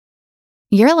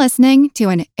You're listening to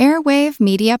an Airwave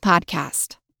Media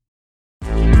Podcast.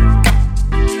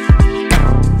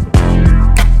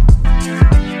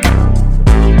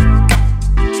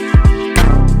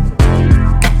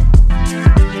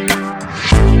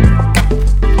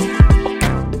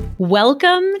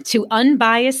 Welcome to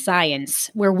Unbiased Science,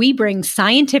 where we bring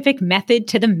scientific method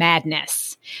to the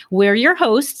madness. We're your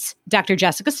hosts, Dr.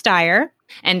 Jessica Steyer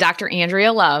and Dr.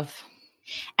 Andrea Love.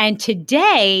 And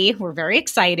today, we're very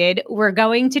excited. We're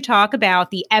going to talk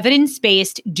about the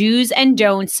evidence-based do's and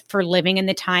don'ts for living in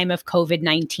the time of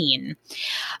COVID-19.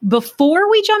 Before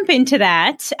we jump into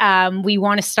that, we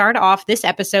want to start off this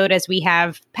episode, as we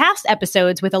have past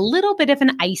episodes, with a little bit of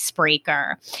an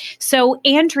icebreaker. So,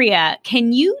 Andrea,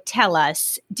 can you tell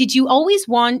us, did you always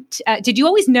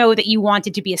know that you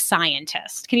wanted to be a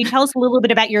scientist? Can you tell us a little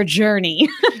bit about your journey?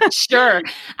 Sure.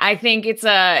 I think it's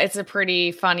a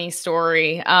pretty funny story.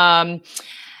 When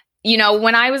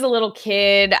I was a little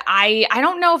kid, I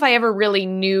don't know if I ever really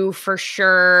knew for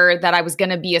sure that I was going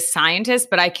to be a scientist,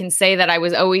 but I can say that I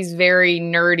was always very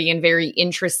nerdy and very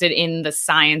interested in the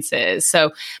sciences.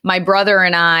 So my brother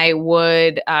and I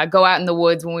would go out in the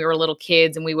woods when we were little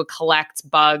kids, and we would collect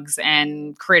bugs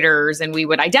and critters, and we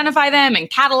would identify them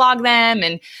and catalog them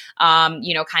and,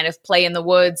 kind of play in the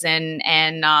woods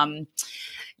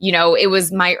it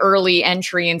was my early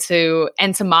entry into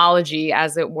entomology,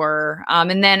 as it were.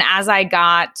 And then as I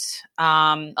got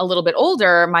a little bit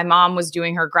older, my mom was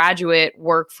doing her graduate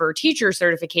work for teacher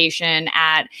certification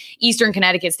at Eastern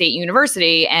Connecticut State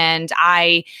University. And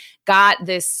I got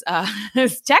this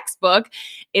textbook.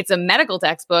 It's a medical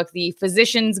textbook, The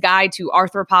Physician's Guide to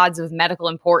Arthropods of Medical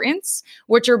Importance,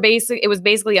 it was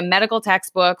basically a medical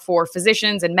textbook for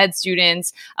physicians and med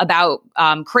students about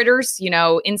critters,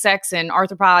 insects and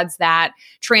arthropods that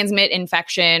transmit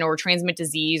infection or transmit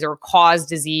disease or cause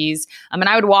disease. And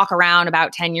I would walk around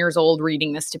about 10 years old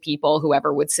reading this to people,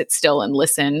 whoever would sit still and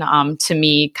listen to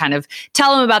me kind of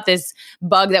tell them about this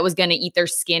bug that was going to eat their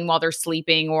skin while they're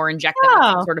sleeping or inject them with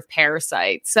some sort of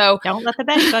parasite. So don't let the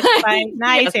bed bug bite.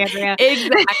 Nice, Andrea.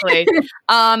 Exactly.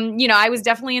 I was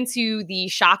definitely into the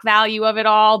shock value of it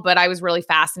all, but I was really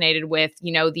fascinated with,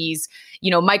 these,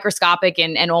 microscopic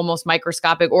and almost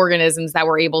microscopic organisms that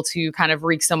were able to kind of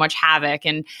wreak so much havoc.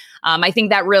 And I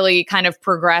think that really kind of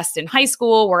progressed in high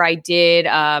school, where I did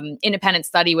independent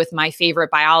study with my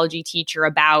favorite biology teacher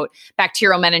about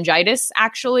bacterial meningitis,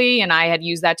 actually. And I had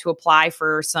used that to apply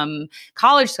for some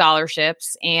college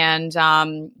scholarships. And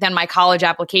then my college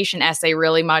application essay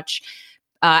really much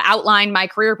outlined my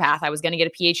career path. I was going to get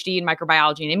a PhD in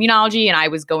microbiology and immunology, and I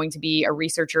was going to be a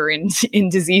researcher in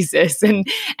diseases.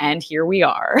 And here we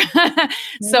are.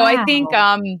 So I think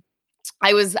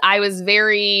I was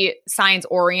very science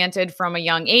oriented from a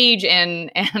young age,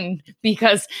 and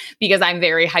because I'm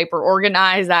very hyper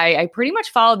organized, I pretty much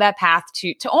followed that path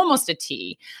to almost a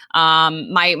T.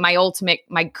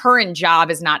 My current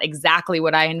job is not exactly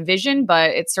what I envisioned,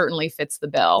 but it certainly fits the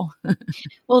bill.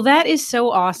 Well, that is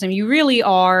so awesome. You really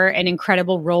are an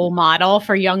incredible role model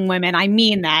for young women. I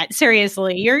mean that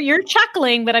seriously. You're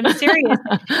chuckling, but I'm serious.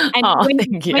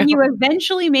 And when you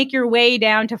eventually make your way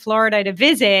down to Florida to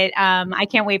visit, I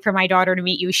can't wait for my daughter to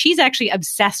meet you. She's actually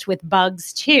obsessed with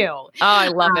bugs too. Oh, I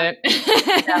love it.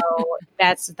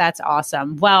 So that's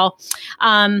awesome. Well,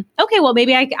 okay. Well,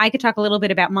 maybe I could talk a little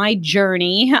bit about my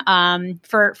journey.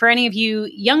 For any of you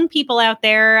young people out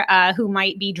there who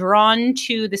might be drawn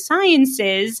to the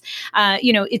sciences,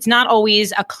 it's not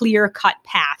always a clear-cut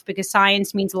path, because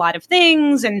science means a lot of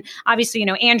things. And obviously,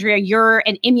 Andrea, you're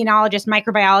an immunologist,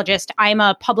 microbiologist. I'm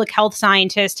a public health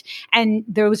scientist, and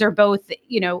those are both,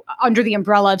 under the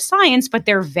umbrella of science, but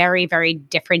they're very, very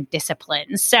different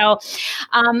disciplines. So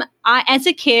as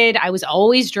a kid, I was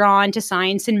always drawn to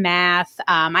science and math.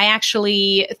 I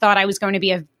actually thought I was going to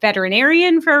be a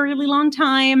veterinarian for a really long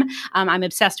time. I'm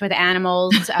obsessed with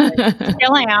animals.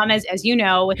 Still am, as you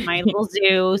know, with my little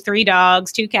zoo, 3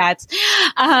 dogs, 2 cats.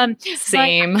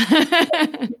 Same.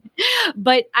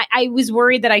 But I was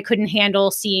worried that I couldn't handle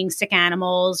seeing sick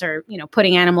animals or,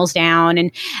 putting animals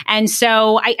down. And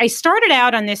so I started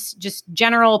out on this just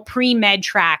general pre-med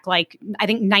track, like I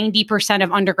think 90%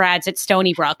 of undergrads at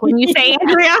Stony Brook. When you say,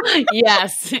 Andrea?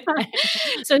 Yes.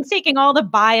 So I'm taking all the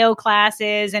bio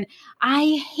classes, and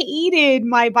I hated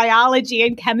my biology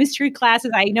and chemistry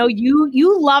classes. I know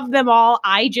you love them all.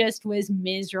 I just was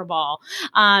miserable.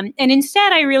 And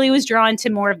instead, I really was drawn to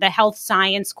more of the health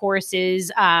science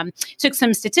courses, took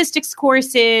some statistics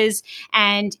courses,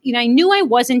 and, I knew I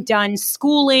wasn't done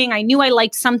schooling. I knew I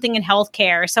liked something in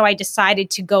healthcare. So I decided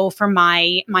to go for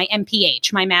my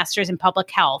MPH, my master's in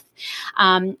public health.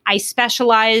 I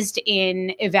specialized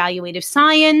in evaluative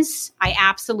science. I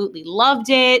absolutely loved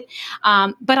it.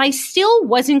 But I still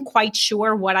wasn't quite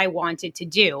sure what I wanted to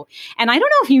do. And I don't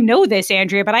know if you know this,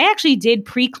 Andrea, but I actually did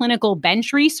preclinical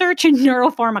bench research in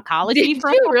neuropharmacology for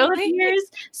a couple of years.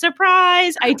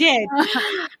 Surprise, I did.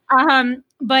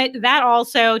 But that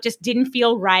also just didn't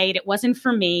feel right. It wasn't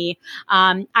for me.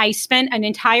 I spent an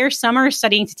entire summer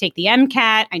studying to take the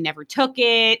MCAT. I never took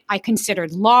it. I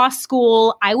considered law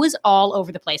school. I was all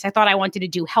over the place. I thought I wanted to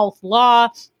do health law.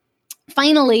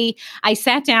 Finally, I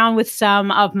sat down with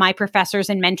some of my professors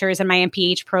and mentors in my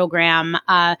MPH program,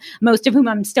 most of whom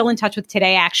I'm still in touch with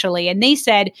today, actually. And they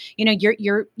said,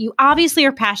 you obviously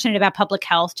are passionate about public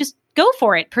health. Just go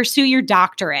for it. Pursue your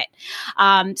doctorate.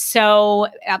 So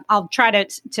I'll try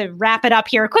to wrap it up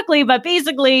here quickly. But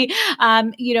basically,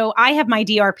 I have my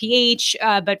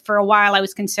DRPH, but for a while I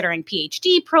was considering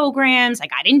PhD programs. I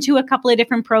got into a couple of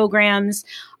different programs.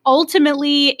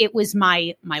 Ultimately, it was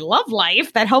my love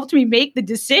life that helped me make the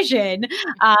decision.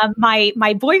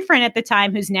 My boyfriend at the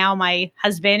time, who's now my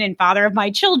husband and father of my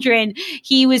children,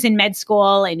 he was in med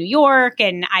school in New York,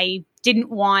 and I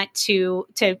didn't want to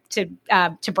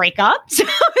break up. So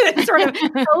it sort of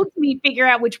helped me figure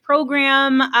out which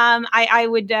program I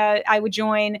would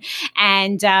join.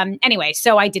 And anyway,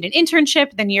 so I did an internship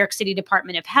at the New York City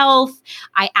Department of Health.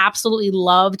 I absolutely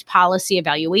loved policy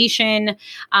evaluation.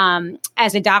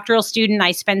 As a doctoral student,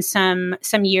 I spent some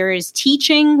years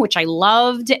teaching, which I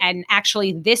loved. And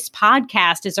actually, this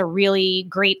podcast is a really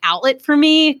great outlet for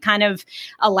me. It kind of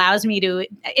allows me to,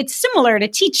 it's similar to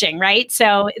teaching, right?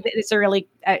 So it's a really,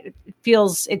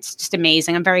 it's just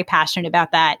amazing. I'm very passionate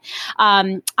about that.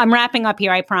 I'm wrapping up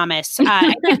here, I promise.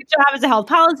 I took a job as a health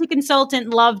policy consultant,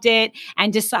 loved it,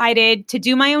 and decided to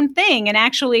do my own thing. And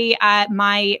actually,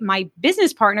 my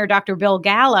business partner, Dr. Bill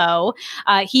Gallo,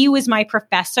 he was my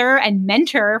professor and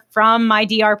mentor from my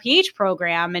DRPH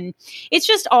program. And it's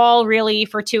just all really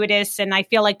fortuitous. And I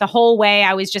feel like the whole way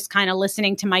I was just kind of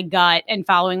listening to my gut and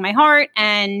following my heart.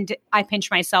 And I pinch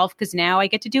myself because now I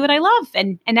get to do what I love.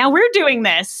 And now we're doing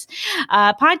this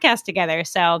podcast together.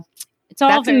 So it's all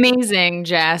That's amazing,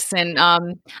 Jess. And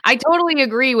I totally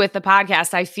agree with the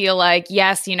podcast. I feel like,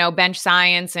 yes, bench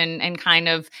science and kind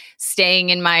of staying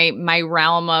in my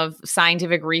realm of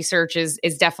scientific research is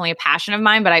definitely a passion of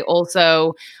mine, but I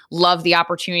also love the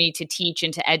opportunity to teach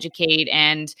and to educate.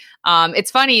 And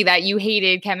it's funny that you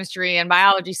hated chemistry and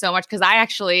biology so much, because I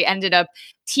actually ended up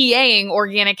TAing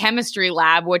organic chemistry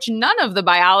lab, which none of the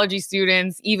biology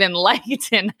students even liked.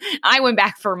 And I went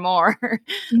back for more.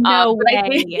 No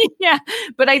way.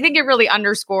 But I think it really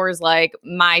underscores like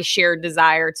my shared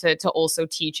desire to also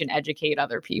teach and educate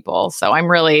other people. So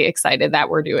I'm really excited that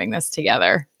we're doing this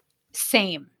together.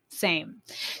 Same.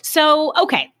 So,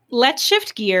 okay. Let's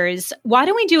shift gears. Why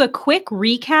don't we do a quick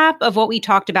recap of what we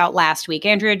talked about last week?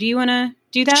 Andrea, do you want to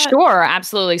do that? Sure,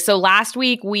 absolutely. So last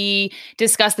week we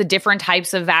discussed the different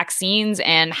types of vaccines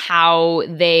and how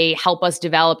they help us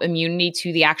develop immunity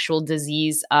to the actual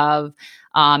disease of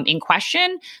in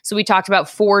question. So we talked about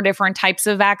 4 different types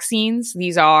of vaccines.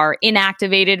 These are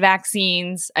inactivated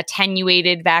vaccines,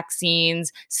 attenuated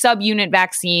vaccines, subunit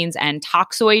vaccines, and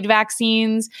toxoid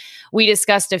vaccines. We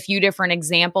discussed a few different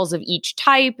examples of each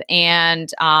type and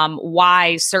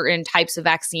why certain types of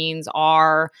vaccines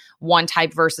are one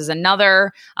type versus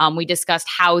another. We discussed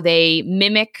how they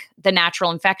mimic the natural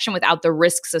infection without the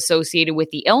risks associated with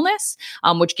the illness,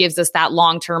 which gives us that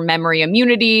long-term memory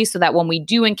immunity so that when we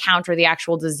do encounter the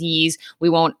actual disease, we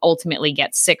won't ultimately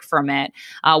get sick from it.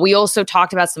 We also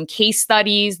talked about some case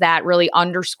studies that really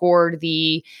underscored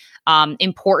the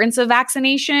importance of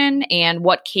vaccination and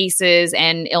what cases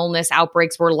and illness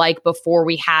outbreaks were like before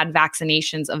we had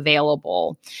vaccinations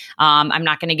available. I'm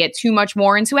not going to get too much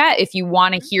more into it. If you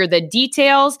want to hear the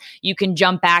details, you can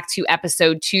jump back to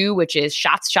episode 2, which is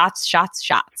shots.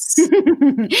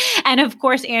 And of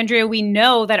course, Andrea, we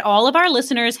know that all of our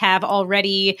listeners have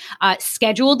already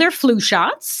scheduled their flu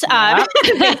shots from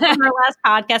our last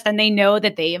podcast, and they know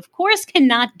that they, of course,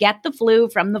 cannot get the flu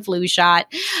from the flu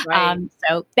shot. Right.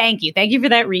 So thank you for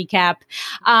that recap.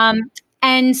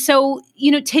 And so,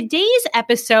 today's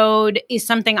episode is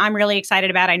something I'm really excited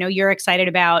about. I know you're excited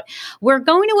about. We're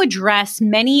going to address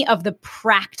many of the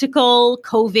practical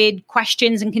COVID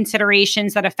questions and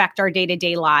considerations that affect our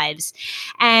day-to-day lives.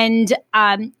 And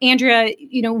Andrea,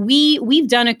 we've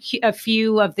done a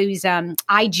few of these IG,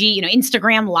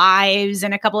 Instagram lives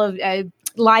and a couple of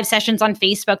live sessions on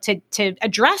Facebook to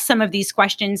address some of these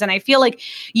questions. And I feel like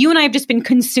you and I have just been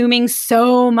consuming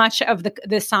so much of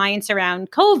the science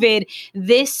around COVID.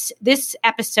 This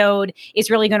episode is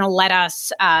really going to let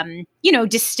us,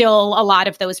 distill a lot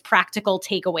of those practical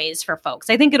takeaways for folks.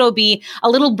 I think it'll be a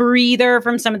little breather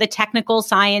from some of the technical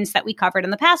science that we covered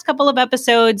in the past couple of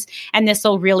episodes. And this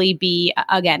will really be,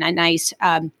 again, a nice,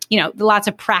 lots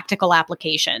of practical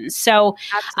applications. So,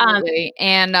 absolutely.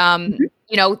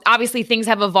 Obviously things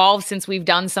have evolved since we've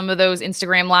done some of those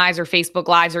Instagram lives or Facebook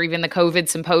lives or even the COVID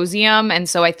symposium. And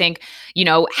so I think,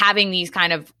 having these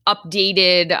kind of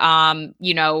updated,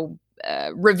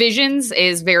 revisions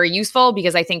is very useful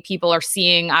because I think people are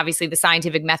seeing obviously the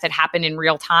scientific method happen in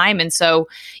real time. And so,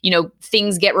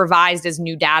 things get revised as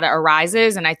new data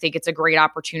arises. And I think it's a great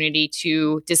opportunity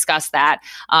to discuss that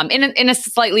in a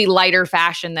slightly lighter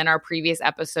fashion than our previous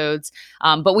episodes.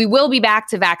 But we will be back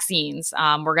to vaccines.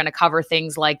 We're going to cover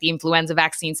things like the influenza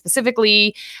vaccine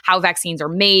specifically, how vaccines are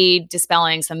made,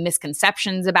 dispelling some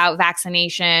misconceptions about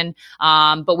vaccination.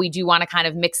 But we do want to kind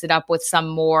of mix it up with some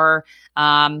more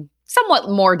somewhat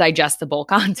more digestible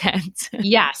content.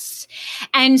 Yes.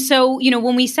 And so,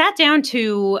 when we sat down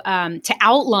to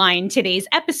outline today's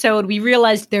episode, we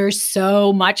realized there's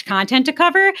so much content to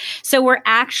cover. So we're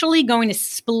actually going to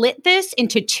split this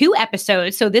into 2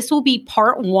 episodes. So this will be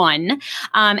part 1.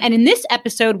 And in this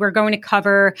episode, we're going to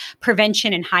cover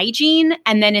prevention and hygiene.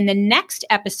 And then in the next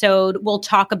episode, we'll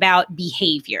talk about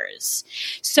behaviors.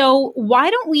 So why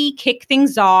don't we kick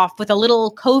things off with a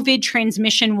little COVID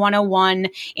transmission 101?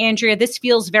 Andrea, this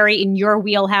feels very in your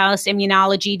wheelhouse,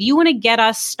 immunology. Do you want to get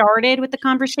us started with the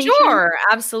conversation? Sure,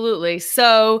 absolutely.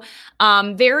 So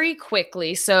very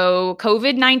quickly, so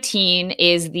COVID-19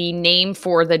 is the name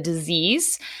for the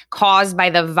disease caused by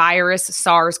the virus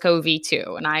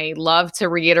SARS-CoV-2. And I love to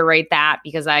reiterate that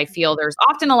because I feel there's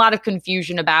often a lot of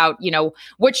confusion about,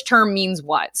 which term means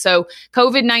what. So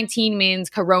COVID-19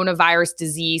 means coronavirus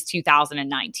disease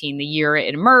 2019, the year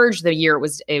it emerged, the year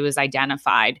it was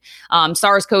identified.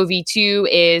 SARS-CoV-2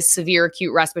 is severe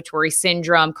acute respiratory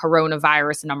syndrome,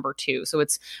 coronavirus number 2. So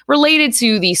it's related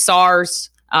to the SARS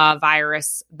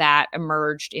virus that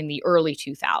emerged in the early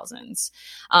 2000s.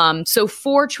 So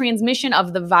for transmission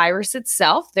of the virus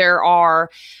itself, there are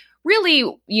really,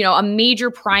 a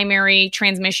major primary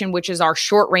transmission, which is our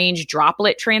short range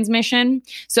droplet transmission.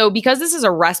 So because this is a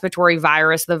respiratory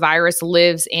virus, the virus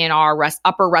lives in our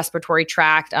upper respiratory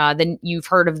tract. Then you've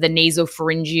heard of the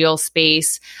nasopharyngeal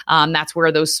space. That's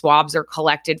where those swabs are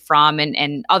collected from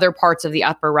and other parts of the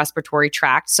upper respiratory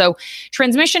tract. So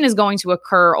transmission is going to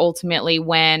occur ultimately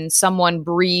when someone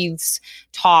breathes,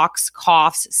 talks,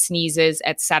 coughs, sneezes,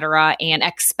 etc., and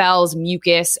expels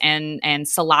mucus and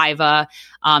saliva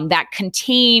that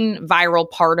contain viral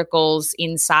particles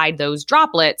inside those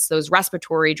droplets, those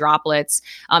respiratory droplets,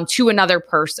 to another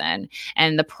person.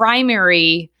 And the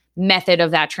primary method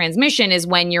of that transmission is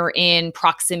when you're in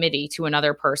proximity to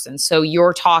another person. So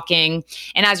you're talking,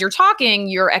 and as you're talking,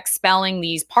 you're expelling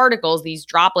these particles, these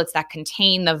droplets that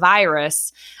contain the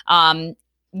virus.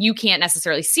 You can't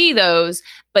necessarily see those,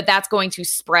 but that's going to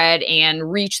spread and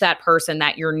reach that person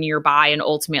that you're nearby and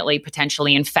ultimately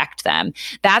potentially infect them.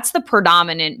 That's the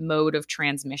predominant mode of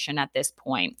transmission at this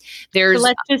point.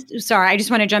 I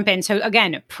just want to jump in. So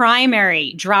again,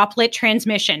 primary droplet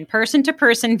transmission, person to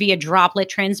person via droplet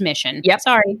transmission. Yep.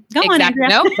 Sorry. Go on, Andrea.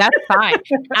 No, that's fine.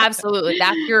 Absolutely.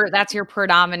 That's your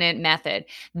predominant method.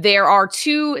 There are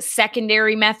 2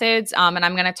 secondary methods, and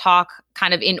I'm going to talk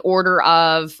kind of in order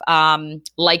of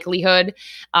likelihood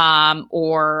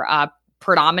or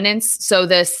predominance. So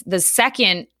the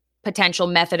second potential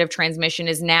method of transmission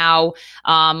is now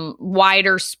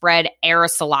wider spread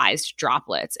aerosolized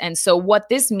droplets. And so what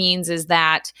this means is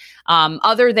that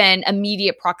other than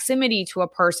immediate proximity to a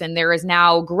person, there is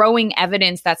now growing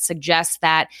evidence that suggests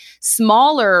that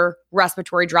smaller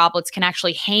respiratory droplets can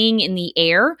actually hang in the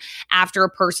air after a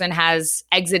person has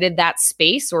exited that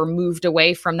space or moved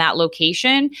away from that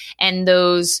location. And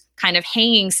those kind of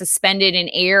hanging suspended in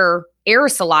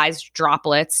aerosolized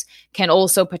droplets can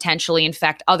also potentially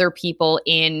infect other people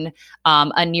in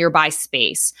a nearby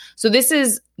space. So this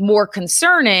is more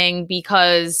concerning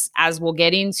because, as we'll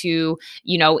get into,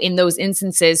 in those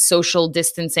instances, social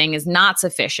distancing is not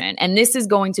sufficient. And this is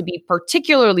going to be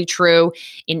particularly true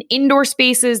in indoor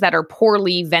spaces that are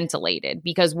poorly ventilated,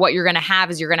 because what you're going to have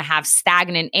is you're going to have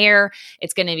stagnant air.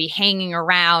 It's going to be hanging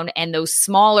around, and those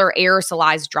smaller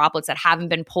aerosolized droplets that haven't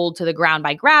been pulled to the ground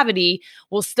by gravity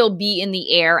will still be in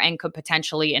the air and could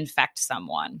potentially infect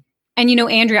someone. And,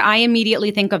 Andrea, I immediately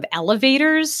think of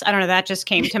elevators. I don't know, that just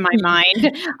came to my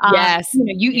mind. Yes.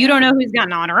 You don't know who's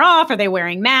gotten on or off. Are they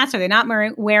wearing masks? Are they not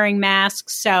wearing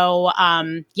masks? So,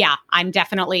 I'm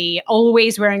definitely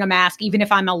always wearing a mask, even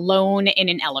if I'm alone in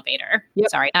an elevator. Yep,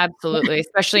 Sorry. absolutely.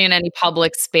 Especially in any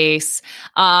public space.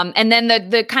 And then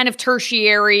the kind of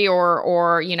tertiary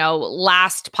or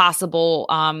last possible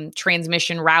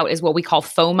transmission route is what we call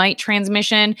fomite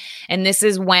transmission. And this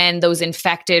is when those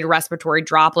infected respiratory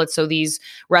droplets, so these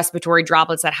respiratory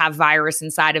droplets that have virus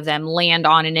inside of them, land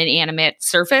on an inanimate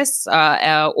surface,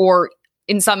 or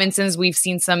in some instances, we've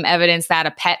seen some evidence that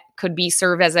a pet could be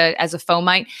served as a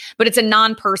fomite, but it's a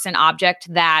non-person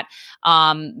object that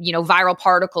viral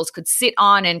particles could sit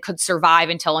on and could survive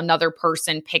until another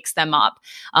person picks them up.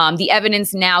 The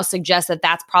evidence now suggests that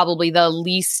that's probably the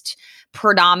least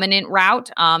predominant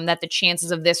route, that the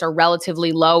chances of this are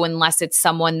relatively low unless it's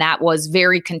someone that was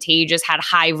very contagious, had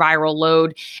high viral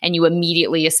load, and you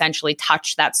immediately essentially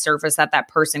touch that surface that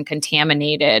person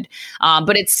contaminated.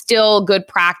 But it's still good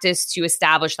practice to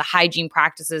establish the hygiene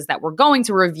practices that we're going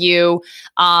to review,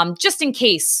 just in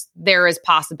case there is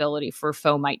possibility for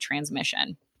fomite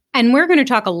transmission. And we're going to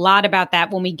talk a lot about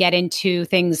that when we get into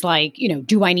things like,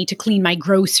 do I need to clean my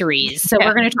groceries? So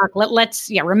we're going to talk, let's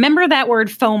remember that word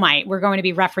fomite. We're going to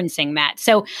be referencing that.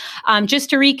 So just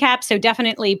to recap, so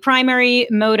definitely primary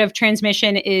mode of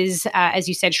transmission is, as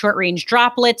you said, short range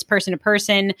droplets, person to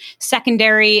person.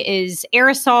 Secondary is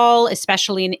aerosol,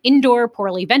 especially in indoor,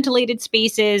 poorly ventilated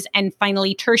spaces. And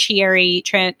finally, tertiary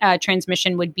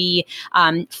transmission would be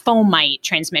fomite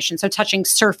transmission. So touching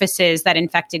surfaces that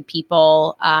infected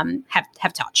people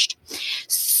have touched.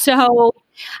 So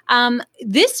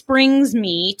this brings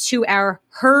me to our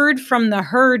heard from the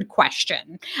herd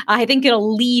question. I think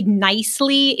it'll lead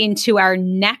nicely into our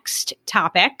next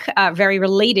topic, very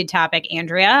related topic,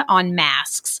 Andrea, on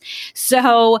masks.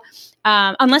 So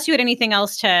unless you had anything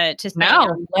else to say.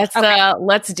 No, let's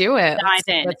do it.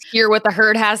 Let's hear what the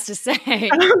herd has to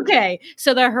say. Okay.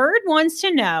 So the herd wants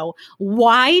to know,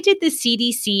 why did the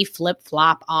CDC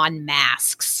flip-flop on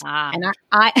masks? And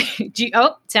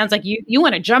sounds like you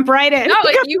want to jump right in. No,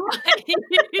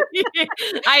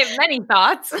 I have many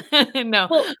thoughts. No.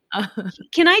 Well,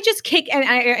 can I just and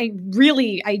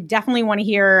I definitely want to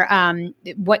hear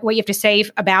what you have to say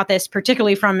about this,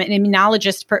 particularly from an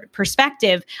immunologist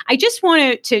perspective. I just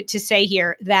wanted to say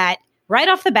here that right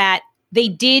off the bat, they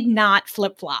did not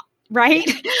flip-flop. Right?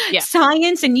 Yeah.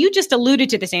 Science, and you just alluded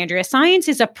to this, Andrea, science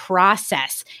is a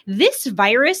process. This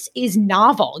virus is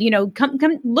novel. Come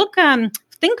look,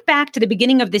 think back to the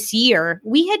beginning of this year.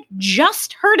 We had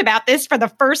just heard about this for the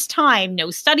first time. No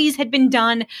studies had been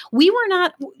done. We were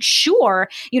not sure,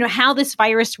 how this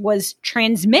virus was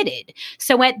transmitted.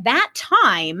 So at that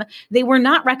time, they were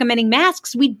not recommending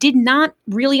masks. We did not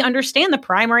really understand the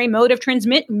primary mode of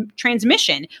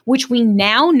transmission, which we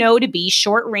now know to be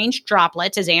short-range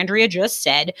droplets, as Andrea just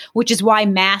said, which is why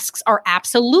masks are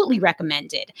absolutely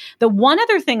recommended. The one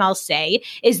other thing I'll say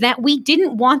is that we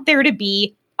didn't want there to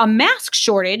be a mask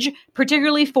shortage,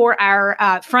 particularly for our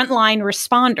frontline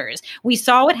responders. We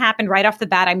saw what happened right off the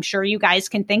bat. I'm sure you guys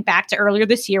can think back to earlier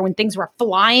this year when things were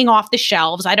flying off the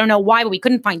shelves. I don't know why, but we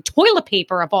couldn't find toilet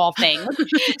paper of all things.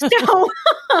 So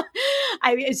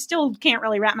I still can't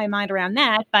really wrap my mind around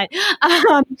that. But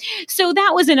so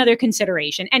that was another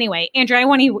consideration. Anyway, Andrea, I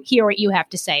want to hear what you have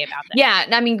to say about that. Yeah,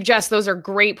 I mean, Jess, those are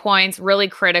great points, really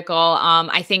critical.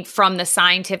 I think from the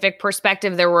scientific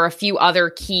perspective, there were a few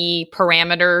other key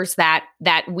parameters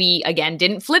that we, again,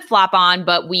 didn't flip-flop on,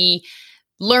 but we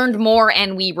learned more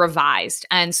and we revised.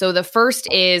 And so the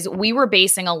first is we were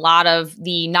basing a lot of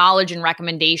the knowledge and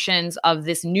recommendations of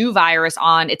this new virus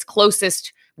on its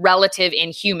closest relative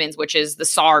in humans, which is the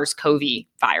SARS-CoV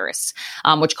virus,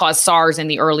 which caused SARS in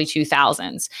the early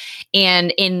 2000s.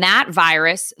 And in that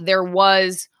virus, there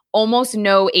was almost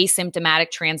no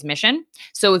asymptomatic transmission.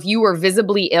 So if you were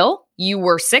visibly ill, you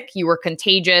were sick, you were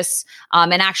contagious.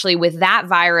 And actually with that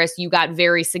virus, you got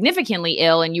very significantly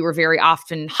ill and you were very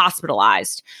often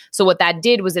hospitalized. So what that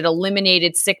did was it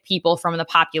eliminated sick people from the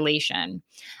population.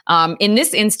 In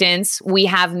this instance, we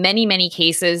have many, many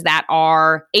cases that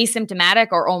are asymptomatic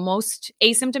or almost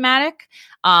asymptomatic.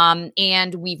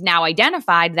 And we've now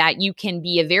identified that you can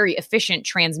be a very efficient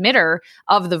transmitter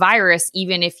of the virus,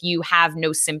 even if you have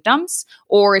no symptoms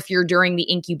or if you're during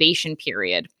the incubation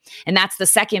period. And that's the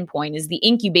second point, is the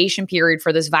incubation period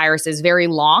for this virus is very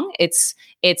long. It's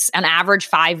an average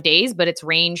 5 days, but it's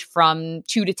ranged from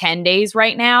 2 to 10 days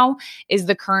right now is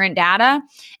the current data.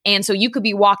 And so you could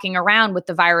be walking around with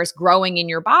the virus growing in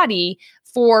your body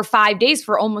for 5 days,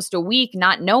 for almost a week,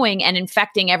 not knowing and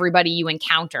infecting everybody you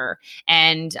encounter.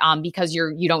 And because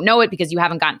you don't know it, because you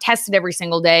haven't gotten tested every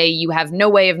single day, you have no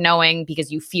way of knowing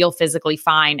because you feel physically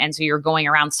fine. And so you're going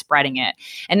around spreading it.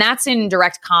 And that's in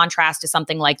direct contrast to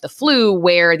something like the flu,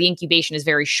 where the incubation is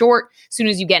very short. As soon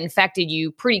as you get infected,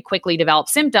 you pretty quickly develop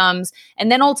symptoms.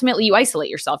 And then ultimately you isolate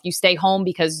yourself. You stay home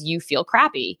because you feel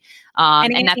crappy.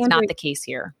 And that's not the case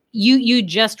here. You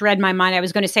just read my mind. I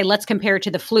was going to say, let's compare it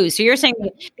to the flu. So you're saying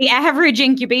the average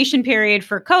incubation period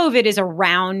for COVID is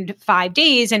around 5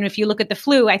 days. And if you look at the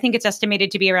flu, I think it's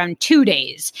estimated to be around 2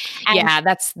 days. And yeah,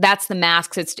 that's the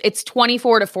masks. It's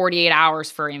 24 to 48 hours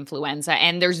for influenza.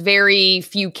 And there's very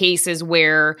few cases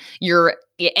where you're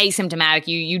asymptomatic.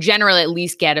 You generally at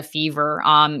least get a fever.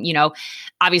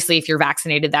 Obviously if you're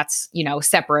vaccinated, that's,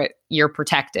 separate, you're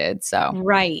protected. So,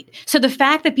 right. So the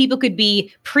fact that people could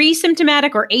be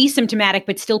pre-symptomatic or asymptomatic,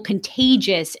 but still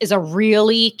contagious is a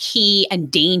really key and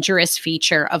dangerous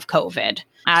feature of COVID.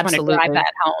 Absolutely. I want to drive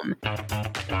that home.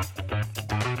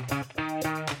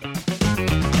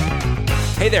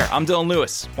 Hey there, I'm Dylan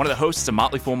Lewis, one of the hosts of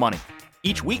Motley Fool Money.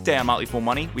 Each weekday on Motley Fool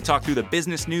Money, we talk through the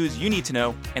business news you need to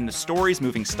know and the stories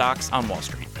moving stocks on Wall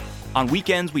Street. On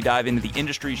weekends, we dive into the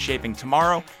industries shaping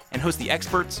tomorrow and host the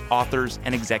experts, authors,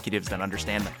 and executives that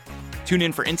understand them. Tune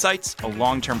in for insights, a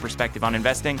long-term perspective on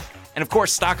investing, and of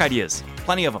course, stock ideas.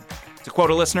 Plenty of them. To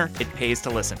quote a listener, it pays to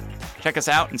listen. Check us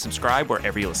out and subscribe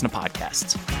wherever you listen to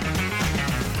podcasts.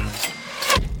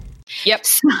 Yep.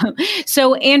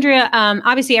 So Andrea,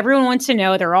 obviously everyone wants to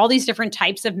know, there are all these different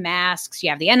types of masks. You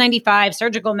have the N95,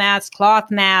 surgical masks, cloth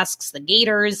masks, the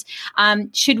gaiters.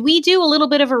 Should we do a little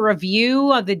bit of a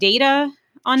review of the data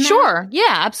on that? Sure. Yeah,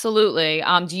 absolutely.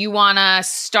 Do you want to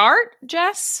start,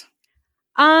 Jess?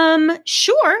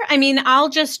 Sure. I mean, I'll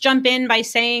just jump in by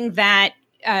saying that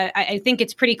I think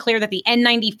it's pretty clear that the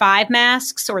N95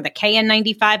 masks or the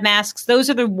KN95 masks, those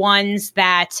are the ones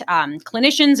that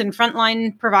clinicians and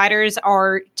frontline providers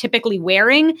are typically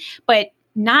wearing, but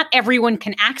not everyone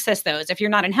can access those. If you're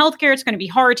not in healthcare, it's going to be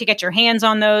hard to get your hands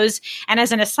on those. And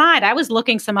as an aside, I was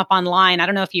looking some up online. I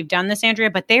don't know if you've done this, Andrea,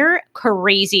 but they're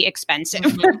crazy expensive.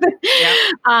 Mm-hmm.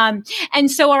 Yep.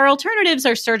 And so our alternatives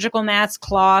are surgical masks,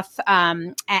 cloth,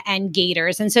 and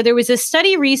gaiters. And so there was a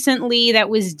study recently that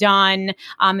was done,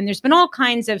 and there's been all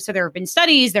kinds of, so there have been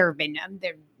studies, there have been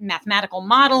mathematical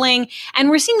modeling, and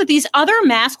we're seeing that these other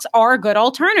masks are good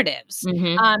alternatives.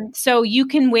 Mm-hmm. So you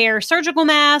can wear surgical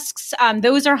masks.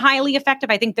 Those are highly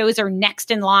effective. I think those are next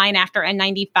in line after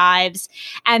N95s.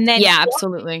 And then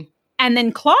absolutely. And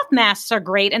then cloth masks are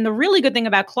great. And the really good thing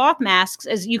about cloth masks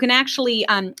is you can actually,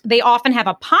 they often have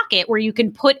a pocket where you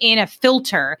can put in a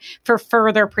filter for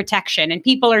further protection. And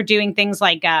people are doing things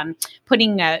like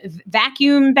putting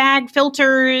vacuum bag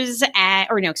filters,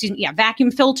 vacuum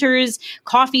filters,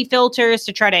 coffee filters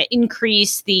to try to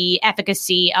increase the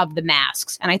efficacy of the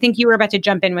masks. And I think you were about to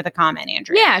jump in with a comment,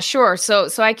 Andrea. Yeah, sure. So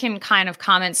I can kind of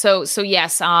comment. So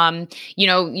yes,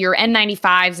 your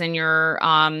N95s and your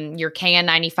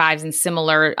KN95s and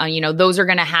similar, those are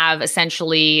going to have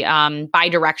essentially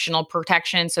bidirectional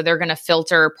protection. So they're going to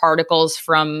filter particles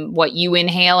from what you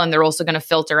inhale, and they're also going to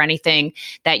filter anything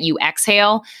that you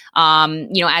exhale.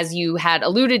 As you had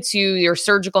alluded to, your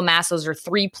surgical masks, those are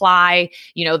 3-ply.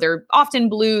 They're often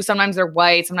blue, sometimes they're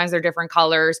white, sometimes they're different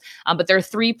colors, but they're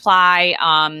 3-ply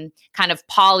kind of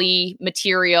poly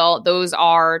material. Those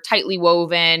are tightly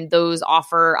woven. Those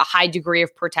offer a high degree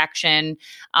of protection.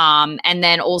 And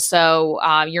then also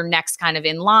your next kind of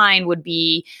in line would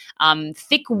be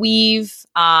thick weave,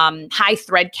 high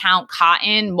thread count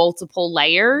cotton, multiple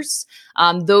layers.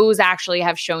 Those actually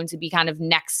have shown to be kind of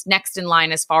next in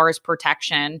line as far as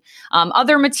protection.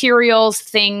 Other materials,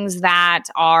 things that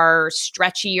are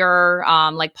stretchier,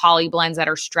 like poly blends that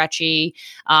are stretchy,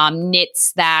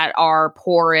 knits that are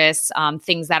porous,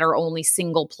 things that are only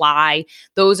single ply.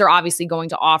 Those are obviously going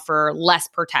to offer less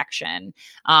protection.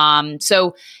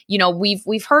 So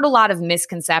we've heard a lot of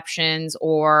misconceptions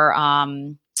or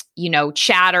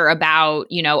chatter about,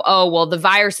 the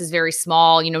virus is very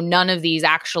small. None of these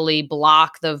actually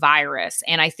block the virus.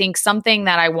 And I think something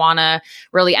that I want to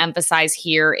really emphasize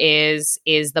here is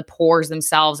the pores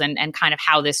themselves and kind of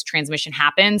how this transmission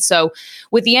happens. So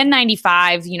with the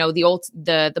N95,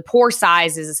 the pore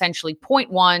size is essentially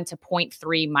 0.1 to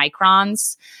 0.3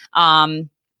 microns.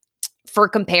 For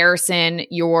comparison,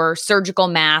 your surgical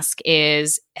mask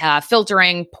is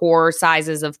filtering pore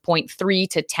sizes of 0.3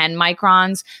 to 10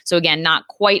 microns. So again, not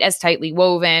quite as tightly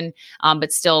woven,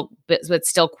 but still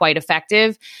quite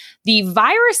effective. The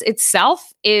virus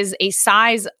itself is a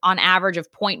size on average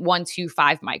of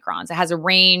 0.125 microns. It has a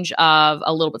range of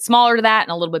a little bit smaller to that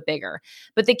and a little bit bigger.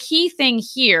 But the key thing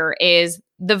here is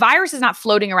the virus is not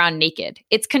floating around naked.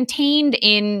 It's contained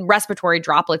in respiratory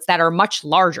droplets that are much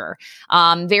larger.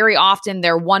 Very often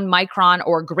they're 1 micron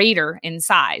or greater in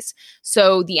size.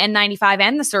 So the N95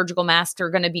 and the surgical masks are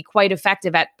going to be quite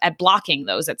effective at blocking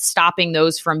those, at stopping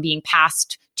those from being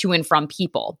passed to and from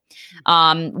people.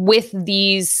 With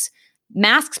these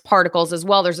masks particles as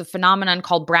well, there's a phenomenon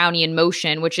called Brownian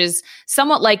motion, which is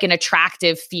somewhat like an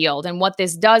attractive field. And what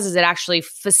this does is it actually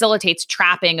facilitates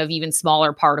trapping of even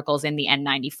smaller particles in the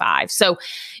N95. So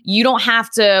you don't have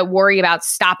to worry about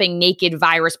stopping naked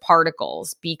virus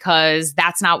particles because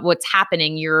that's not what's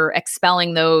happening. You're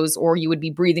expelling those, or you would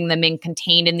be breathing them in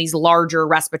contained in these larger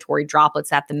respiratory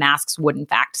droplets that the masks would in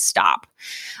fact stop.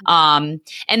 And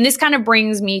this kind of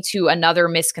brings me to another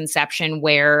misconception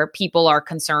where people are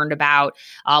concerned about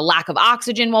lack of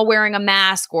oxygen while wearing a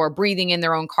mask or breathing in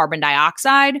their own carbon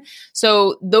dioxide.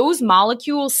 So those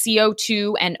molecules,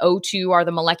 CO2 and O2 are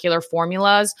the molecular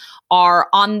formulas, are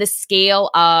on the scale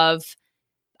of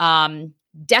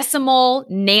decimal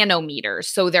nanometers.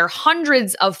 So they're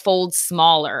hundreds of folds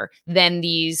smaller than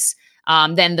these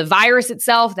than the virus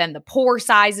itself, than the pore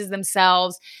sizes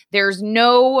themselves. There's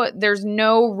no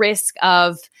risk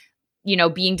of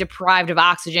being deprived of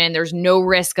oxygen. There's no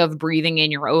risk of breathing in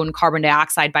your own carbon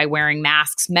dioxide by wearing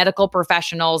masks. Medical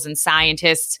professionals and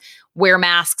scientists wear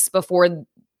masks before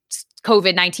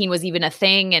COVID-19 was even a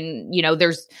thing. And,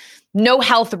 there's no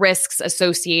health risks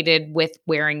associated with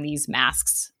wearing these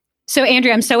masks. So,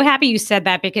 Andrea, I'm so happy you said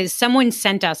that because someone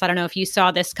sent us, I don't know if you saw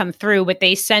this come through, but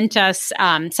they sent us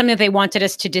something that they wanted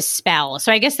us to dispel. So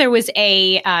I guess there was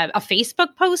a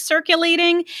Facebook post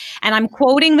circulating, and I'm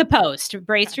quoting the post.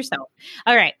 Brace yourself.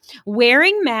 All right.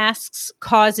 Wearing masks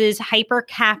causes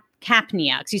hypercapnia,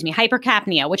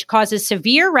 which causes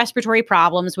severe respiratory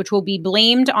problems, which will be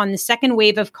blamed on the second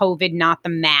wave of COVID, not the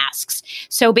masks.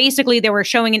 So basically, they were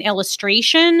showing an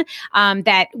illustration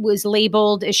that was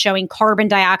labeled as showing carbon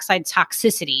dioxide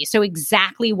toxicity. So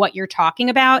exactly what you're talking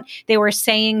about. They were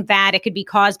saying that it could be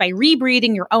caused by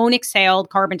rebreathing your own exhaled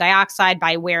carbon dioxide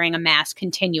by wearing a mask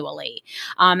continually.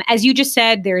 As you just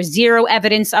said, there's zero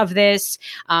evidence of this.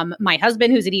 My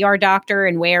husband, who's an ER doctor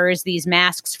and wears these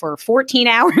masks for 14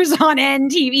 hours on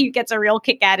end, he gets a real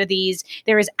kick out of these.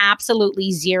 There is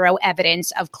absolutely zero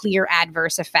evidence of clear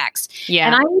adverse effects.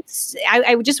 Yeah. And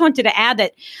I just wanted to add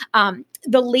that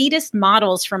the latest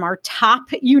models from our top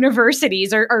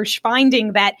universities are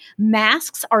finding that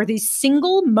masks are the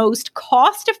single most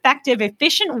cost-effective,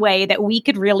 efficient way that we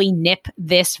could really nip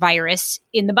this virus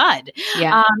in the bud.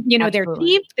 Yeah, they're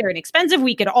cheap, they're inexpensive.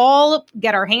 We could all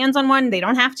get our hands on one. They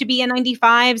don't have to be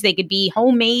N95s. They could be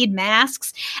homemade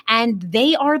masks, and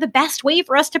they are the best way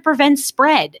for us to prevent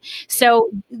spread.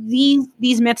 So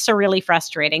these myths are really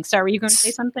frustrating. So, were you going to say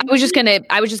something? I was just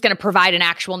going to provide an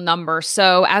actual number.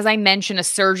 So, as I mentioned, a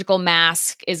surgical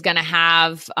mask is going to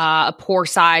have a pore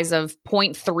size of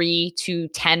 0.3 to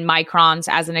 10 microns,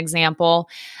 as an example.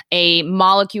 A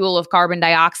molecule of carbon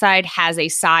dioxide has a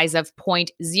size of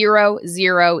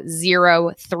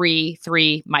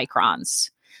 0.00033 microns.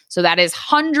 So that is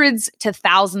hundreds to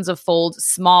thousands of folds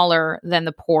smaller than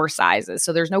the pore sizes.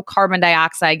 So there's no carbon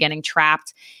dioxide getting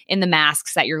trapped in the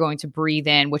masks that you're going to breathe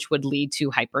in, which would lead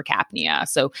to hypercapnia.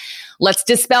 So let's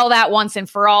dispel that once and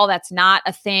for all. That's not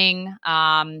a thing.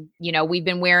 We've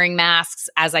been wearing masks,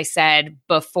 as I said,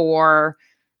 before,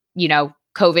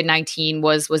 COVID-19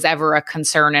 was ever a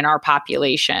concern in our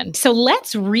population. So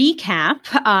let's recap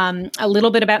a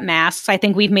little bit about masks. I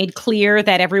think we've made clear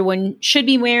that everyone should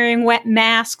be wearing wet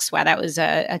masks. Wow, that was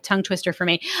a tongue twister for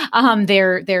me.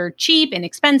 They're cheap and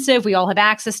expensive. We all have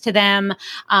access to them.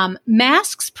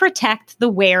 Masks protect the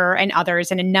wearer and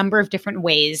others in a number of different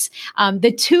ways.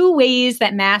 The two ways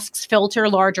that masks filter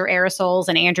larger aerosols,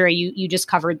 and Andrea, you just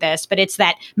covered this, but it's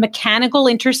that mechanical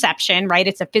interception, right?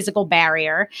 It's a physical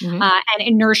barrier, and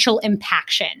inertial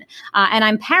impaction. And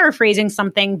I'm paraphrasing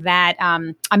something that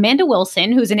Amanda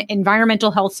Wilson, who's an environmental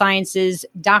health sciences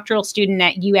doctoral student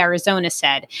at Arizona,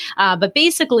 said. But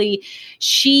basically,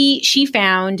 she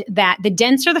found that the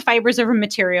denser the fibers of a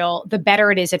material, the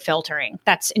better it is at filtering.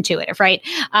 That's intuitive, right?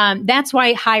 That's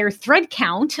why higher thread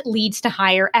count leads to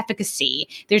higher efficacy.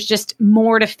 There's just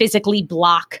more to physically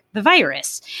block the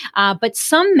virus. But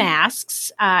some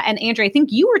masks, and Andrea, I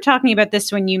think you were talking about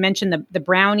this when you mentioned the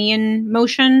Brownian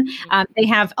motion. They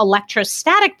have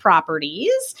electrostatic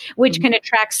properties, which can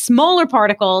attract smaller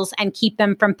particles and keep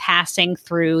them from passing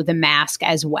through the mask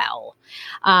as well.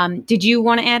 Did you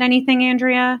want to add anything,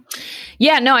 Andrea?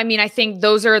 Yeah, no, I mean, I think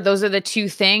those are the two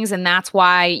things. And that's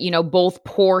why, both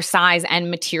pore size and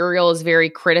material is very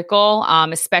critical,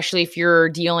 especially if you're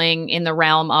dealing in the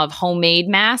realm of homemade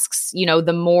masks.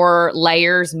 The more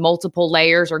layers, multiple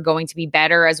layers are going to be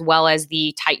better, as well as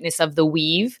the tightness of the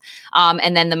weave,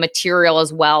 and then the material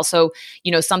as well. So,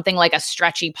 something like a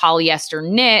stretchy polyester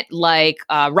knit, like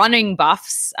running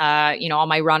buffs, all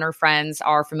my runner friends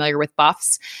are familiar with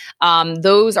buffs.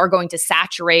 Those are going to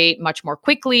saturate much more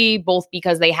quickly, both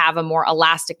because they have a more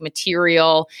elastic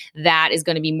material that is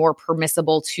going to be more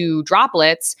permissible to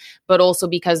droplets, but also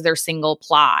because they're single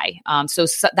ply. So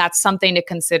that's something to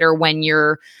consider when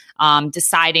you're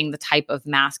deciding the type of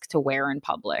mask to wear in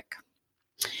public.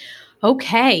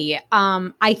 Okay.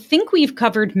 I think we've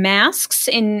covered masks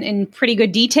in pretty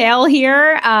good detail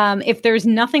here. If there's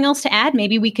nothing else to add,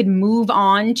 maybe we could move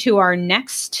on to our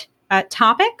next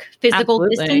topic, physical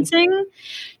distancing.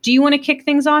 Do you want to kick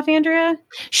things off, Andrea?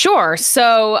 Sure.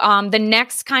 So the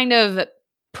next kind of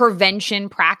prevention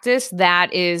practice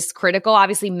that is critical,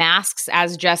 obviously masks,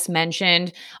 as Jess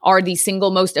mentioned, are the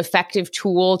single most effective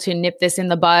tool to nip this in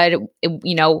the bud,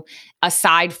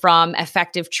 aside from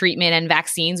effective treatment and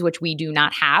vaccines, which we do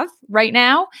not have right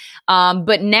now.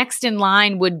 But next in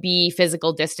line would be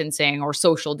physical distancing or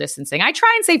social distancing. I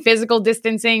try and say physical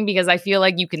distancing because I feel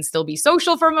like you can still be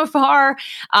social from afar,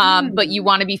 but you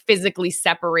want to be physically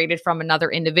separated from another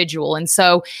individual. And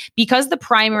so because the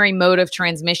primary mode of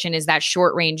transmission is that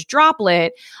short range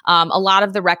droplet, a lot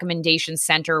of the recommendations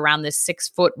center around this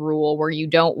 6-foot rule, where you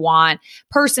don't want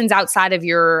persons outside of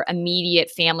your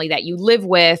immediate family that you live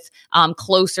with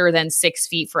closer than 6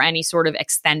 feet for any sort of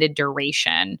extended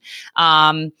duration.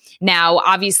 Now,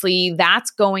 obviously,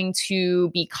 that's going to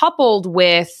be coupled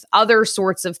with other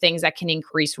sorts of things that can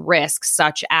increase risk,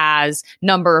 such as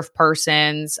number of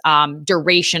persons,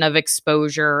 duration of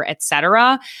exposure,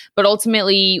 etc. But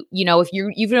ultimately,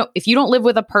 if you don't live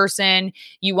with a person,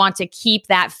 you want to keep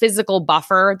that physical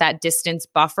buffer, that distance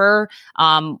buffer,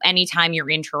 anytime you're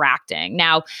interacting.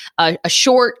 Now, a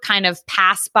short kind of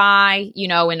pass by,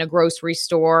 in a grocery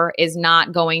store is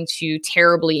not going to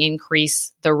terribly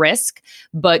increase the risk,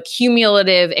 but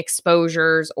cumulative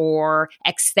exposures or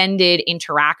extended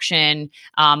interaction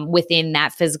within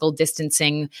that physical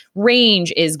distancing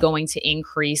range is going to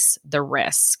increase the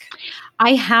risk.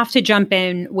 I have to jump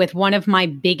in with one of my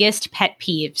biggest pet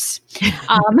peeves.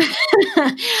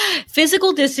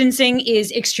 Physical distancing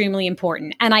is extremely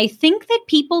important. And I think that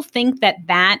people think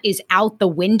that is out the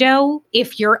window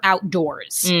if you're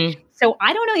outdoors. So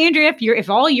I don't know, Andrea, if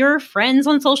all your friends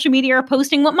on social media are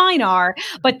posting what mine are,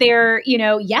 but they're,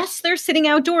 yes, they're sitting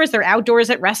outdoors. They're outdoors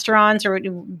at restaurants or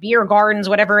beer gardens,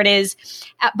 whatever it is,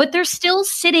 but they're still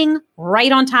sitting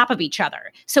right on top of each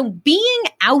other. So being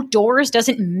outdoors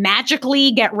doesn't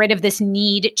magically get rid of this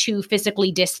need to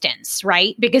physically distance,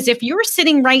 right? Because if you're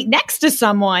sitting right next to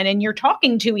someone and you're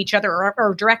talking to each other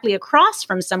or directly across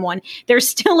from someone, there's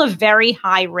still a very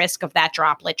high risk of that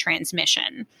droplet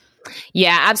transmission.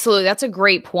 Yeah, absolutely. That's a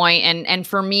great point. And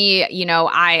for me,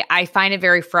 I find it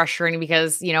very frustrating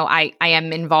because, I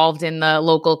am involved in the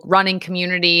local running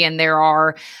community, and there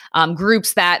are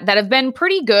groups that have been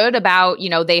pretty good about,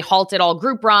 they halted all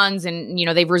group runs and,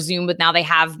 they've resumed, but now they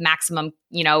have maximum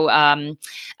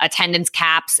attendance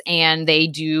caps, and they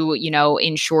do,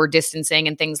 ensure distancing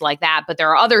and things like that. But there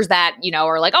are others that,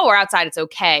 are like, oh, we're outside, it's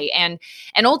okay. And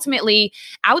ultimately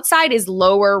outside is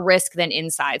lower risk than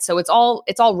inside. So it's all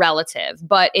relative,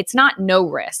 but it's not no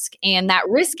risk. And that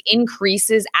risk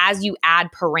increases as you add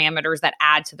parameters that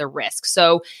add to the risk.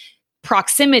 So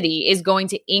proximity is going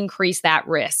to increase that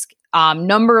risk.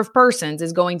 Number of persons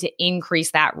is going to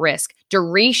increase that risk.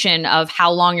 Duration of how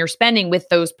long you're spending with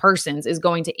those persons is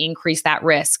going to increase that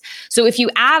risk. So if you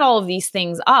add all of these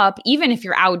things up, even if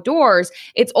you're outdoors,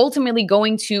 it's ultimately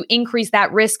going to increase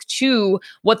that risk to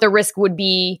what the risk would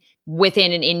be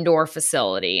within an indoor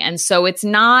facility. And so it's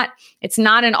not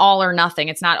an all or nothing.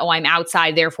 It's not, oh, I'm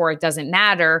outside, therefore it doesn't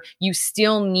matter. You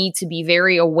still need to be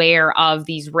very aware of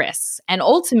these risks. And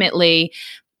ultimately,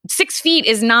 6 feet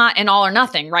is not an all or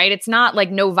nothing, right? It's not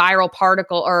like no viral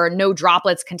particle or no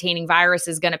droplets containing virus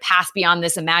is going to pass beyond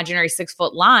this imaginary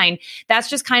 6-foot line. That's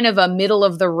just kind of a middle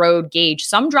of the road gauge.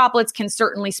 Some droplets can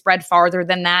certainly spread farther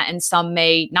than that, and some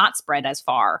may not spread as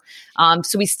far.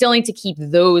 So we still need to keep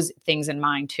those things in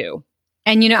mind too.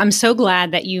 And, I'm so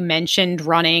glad that you mentioned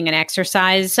running and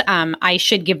exercise. I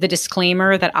should give the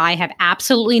disclaimer that I have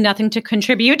absolutely nothing to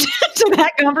contribute to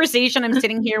that conversation. I'm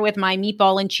sitting here with my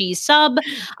meatball and cheese sub.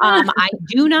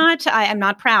 I'm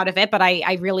not proud of it, but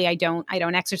I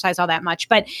don't exercise all that much.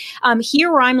 But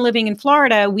here where I'm living in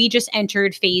Florida, we just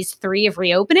entered phase 3 of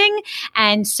reopening.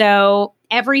 And so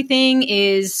everything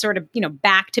is sort of,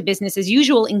 back to business as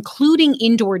usual, including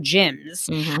indoor gyms.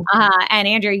 Mm-hmm. And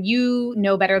Andrea, you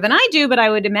know better than I do, but I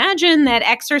would imagine that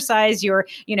exercise, you're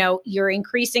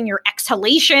increasing your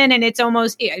exhalation, and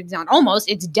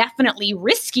it's definitely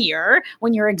riskier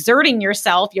when you're exerting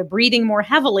yourself, you're breathing more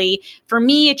heavily. For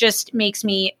me, it just makes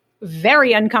me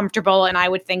very uncomfortable. And I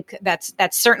would think that's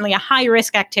certainly a high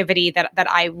risk activity that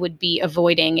I would be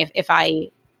avoiding if I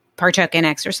partook in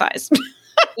exercise.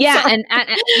 Yeah. And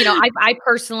I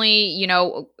personally,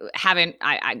 haven't,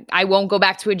 I won't go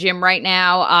back to a gym right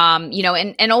now.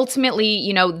 And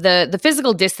ultimately, the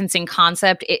physical distancing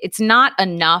concept, it's not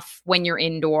enough when you're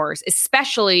indoors,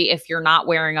 especially if you're not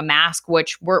wearing a mask,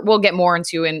 which we'll get more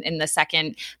into in the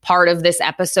second part of this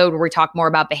episode where we talk more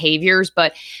about behaviors.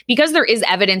 But because there is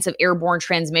evidence of airborne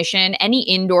transmission, any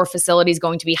indoor facility is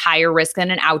going to be higher risk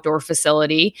than an outdoor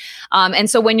facility. And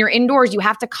so when you're indoors, you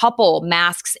have to couple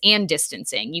masks and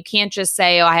distancing. You can't just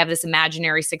say, I have this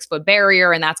imaginary 6-foot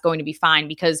barrier and that's going to be fine,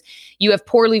 because you have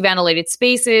poorly ventilated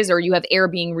spaces or you have air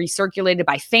being recirculated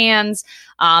by fans.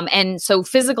 And so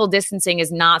physical distancing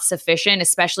is not sufficient,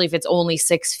 especially if it's only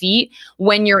 6 feet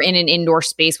when you're in an indoor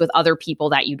space with other people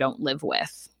that you don't live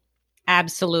with.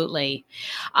 Absolutely.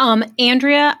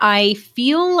 Andrea, I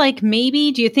feel like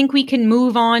do you think we can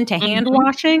move on to hand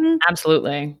washing?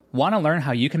 Absolutely. Want to learn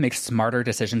how you can make smarter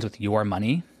decisions with your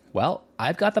money? Well,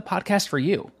 I've got the podcast for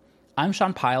you. I'm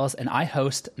Sean Piles, and I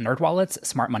host NerdWallet's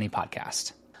Smart Money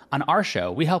Podcast. On our show,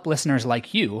 we help listeners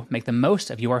like you make the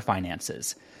most of your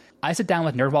finances. I sit down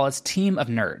with NerdWallet's team of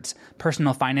nerds,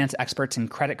 personal finance experts in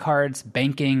credit cards,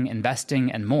 banking,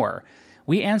 investing, and more.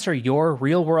 We answer your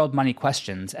real-world money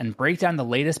questions and break down the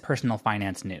latest personal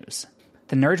finance news.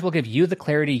 The nerds will give you the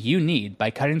clarity you need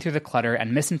by cutting through the clutter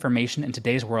and misinformation in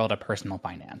today's world of personal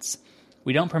finance.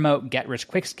 We don't promote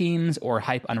get-rich-quick schemes or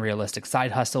hype unrealistic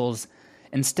side hustles.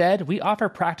 Instead, we offer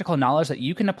practical knowledge that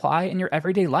you can apply in your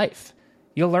everyday life.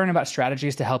 You'll learn about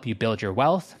strategies to help you build your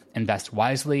wealth, invest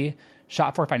wisely,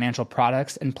 shop for financial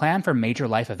products, and plan for major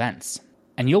life events.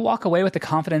 And you'll walk away with the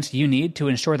confidence you need to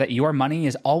ensure that your money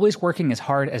is always working as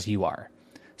hard as you are.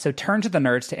 So turn to the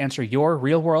nerds to answer your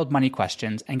real-world money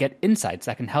questions and get insights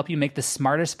that can help you make the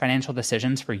smartest financial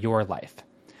decisions for your life.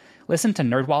 Listen to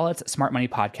NerdWallet's Smart Money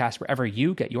Podcast wherever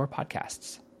you get your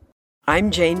podcasts.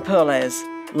 I'm Jane Perlez,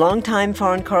 longtime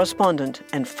foreign correspondent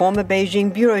and former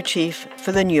Beijing bureau chief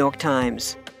for the New York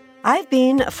Times. I've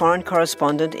been a foreign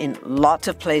correspondent in lots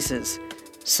of places: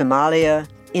 Somalia,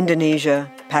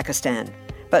 Indonesia, Pakistan,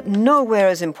 but nowhere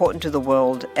as important to the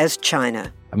world as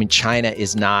China. I mean, China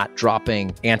is not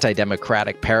dropping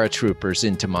anti-democratic paratroopers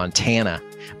into Montana.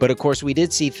 But of course, we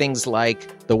did see things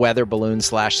like the weather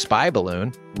balloon/spy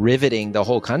balloon riveting the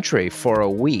whole country for a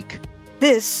week.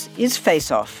 This is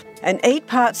Face Off, an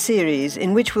 8-part series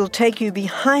in which we'll take you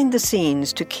behind the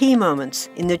scenes to key moments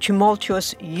in the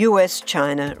tumultuous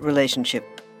U.S.-China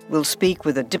relationship. We'll speak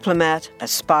with a diplomat, a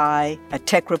spy, a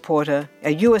tech reporter,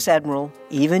 a U.S. admiral,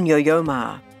 even Yo-Yo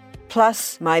Ma.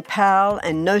 Plus, my pal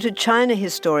and noted China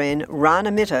historian Rana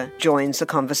Mitter joins the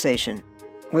conversation.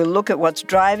 We'll look at what's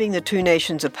driving the two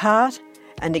nations apart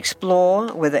and explore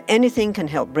whether anything can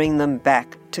help bring them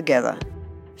back together.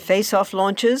 Face Off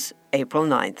launches April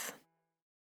 9th.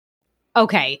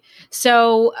 Okay,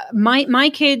 so my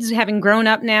kids, having grown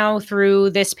up now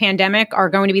through this pandemic, are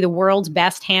going to be the world's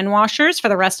best hand washers for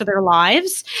the rest of their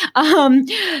lives.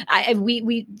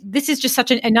 This is just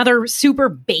such another super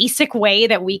basic way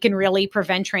that we can really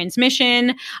prevent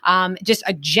transmission.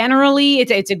 Generally,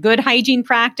 it's a good hygiene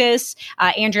practice.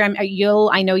 Andrea,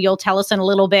 I know you'll tell us in a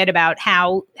little bit about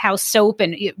how soap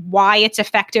and why it's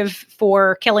effective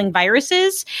for killing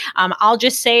viruses. I'll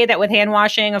just say that with hand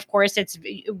washing, of course, it's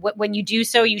when you do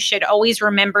so, you should always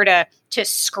remember to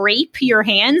scrape your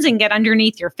hands and get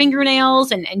underneath your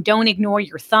fingernails and don't ignore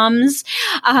your thumbs.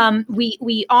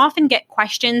 We often get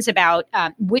questions about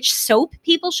which soap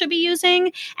people should be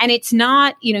using. And it's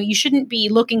not, you shouldn't be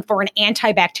looking for an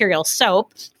antibacterial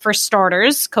soap. For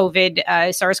starters,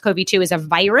 SARS-CoV-2 is a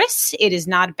virus. It is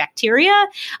not a bacteria.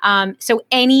 So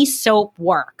any soap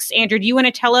works. Andrew, do you want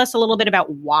to tell us a little bit about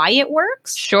why it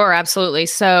works? Sure, absolutely.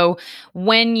 So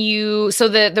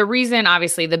the reason,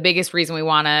 obviously, the biggest reason we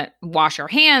want to wash our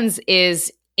hands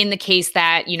is in the case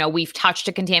that, we've touched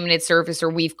a contaminated surface or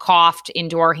we've coughed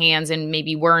into our hands and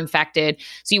maybe we're infected.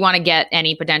 So you want to get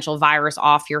any potential virus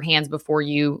off your hands before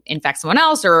you infect someone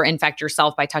else or infect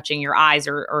yourself by touching your eyes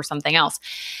or something else.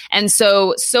 And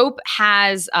so soap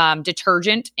has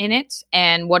detergent in it.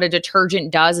 And what a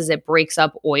detergent does is it breaks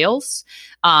up oils.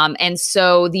 And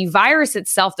so the virus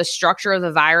itself, the structure of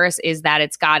the virus is that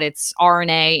it's got its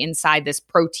RNA inside this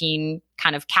protein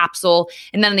kind of capsule.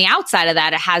 And then on the outside of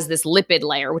that, it has this lipid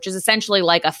layer, which is essentially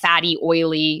like a fatty,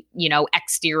 oily,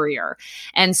 exterior.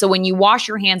 And so when you wash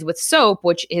your hands with soap,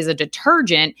 which is a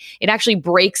detergent, it actually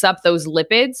breaks up those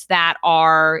lipids that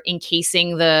are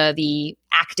encasing the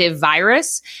active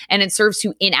virus, and it serves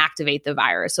to inactivate the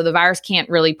virus. So the virus can't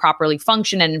really properly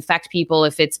function and infect people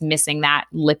if it's missing that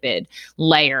lipid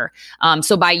layer.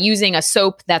 So by using a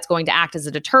soap that's going to act as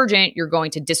a detergent, you're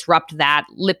going to disrupt that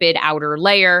lipid outer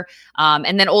layer,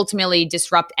 and then ultimately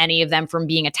disrupt any of them from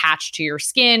being attached to your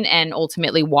skin and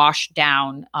ultimately wash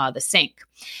down the sink.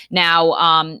 Now,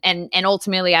 and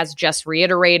ultimately, as just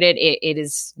reiterated, it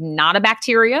is not a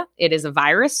bacteria. It is a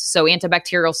virus. So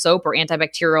antibacterial soap or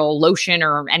antibacterial lotion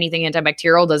or anything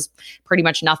antibacterial does pretty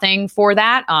much nothing for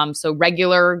that. So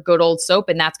regular good old soap,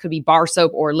 and that could be bar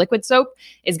soap or liquid soap,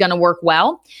 is going to work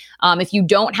well. If you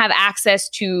don't have access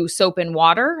to soap and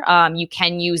water, you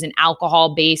can use an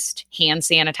alcohol-based hand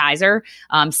sanitizer,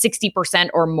 60%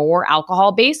 or more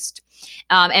alcohol-based.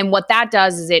 And what that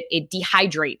does is it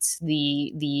dehydrates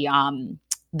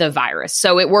the virus.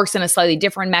 So it works in a slightly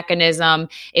different mechanism.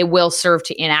 It will serve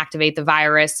to inactivate the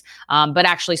virus. But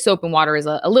actually soap and water is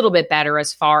a little bit better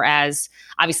as far as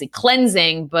obviously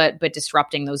cleansing, but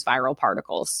disrupting those viral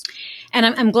particles. And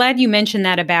I'm glad you mentioned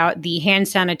that about the hand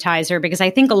sanitizer, because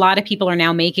I think a lot of people are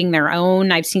now making their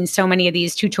own. I've seen so many of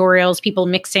these tutorials, people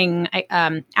mixing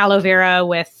aloe vera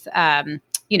with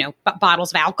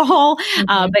bottles of alcohol.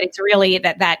 But it's really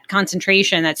that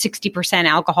concentration, that 60%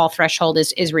 alcohol threshold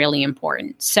is really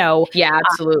important. So yeah,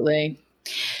 absolutely.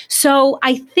 So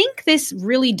I think this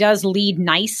really does lead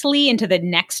nicely into the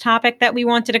next topic that we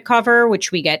wanted to cover,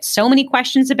 which we get so many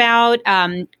questions about,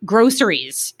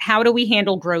 groceries. How do we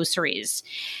handle groceries?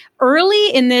 Early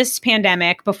in this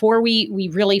pandemic, before we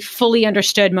really fully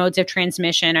understood modes of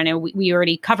transmission, I know we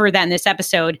already covered that in this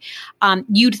episode,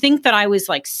 you'd think that I was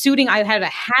like I had a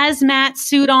hazmat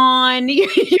suit on.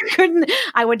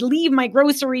 I would leave my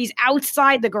groceries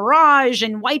outside the garage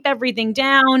and wipe everything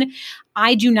down.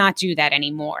 I do not do that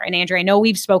anymore. And Andrea, I know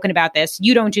we've spoken about this.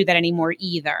 You don't do that anymore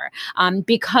either.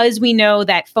 Because we know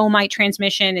that fomite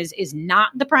transmission is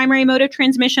not the primary mode of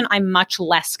transmission, I'm much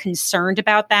less concerned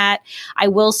about that. I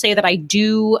will say that I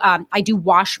do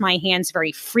wash my hands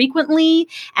very frequently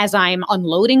as I'm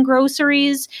unloading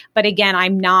groceries. But again,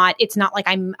 it's not like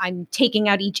I'm taking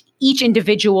out each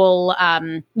individual,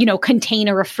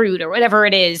 container of fruit or whatever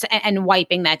it is and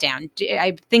wiping that down.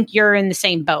 I think you're in the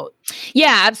same boat.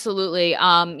 Yeah, absolutely.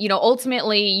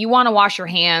 Ultimately, you want to wash your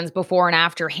hands before and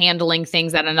after handling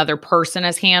things that another person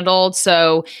has handled.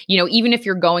 So, even if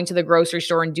you're going to the grocery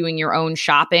store and doing your own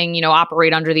shopping,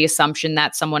 operate under the assumption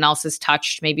that someone else has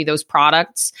touched maybe those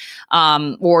products,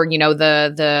 or,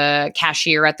 the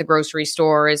cashier at the grocery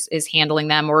store is handling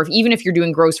them. Or even if you're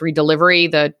doing grocery delivery,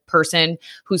 the person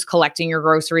who's collecting your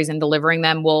groceries and delivering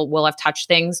them will have touched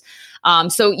things.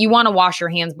 So you want to wash your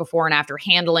hands before and after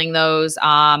handling those.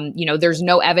 There's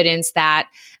no evidence that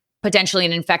potentially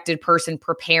an infected person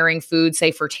preparing food, say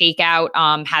for takeout,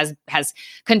 has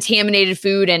contaminated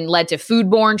food and led to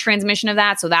foodborne transmission of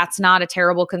that. So that's not a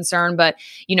terrible concern. But,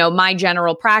 my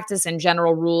general practice and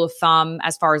general rule of thumb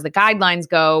as far as the guidelines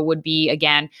go would be,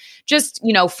 again, just,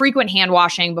 frequent hand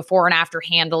washing before and after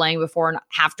handling, before and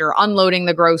after unloading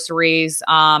the groceries,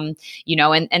 and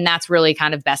that's really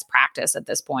kind of best practice at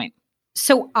this point.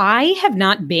 So I have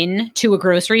not been to a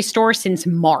grocery store since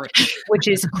March, which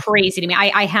is crazy to me.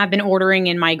 I have been ordering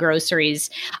in my groceries,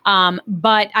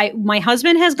 but my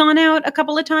husband has gone out a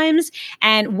couple of times,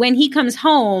 and when he comes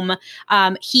home,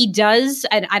 he does.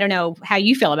 And I don't know how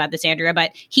you feel about this, Andrea,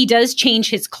 but he does change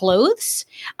his clothes.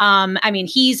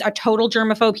 He's a total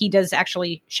germaphobe. He does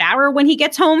actually shower when he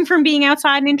gets home from being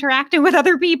outside and interacting with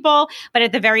other people, but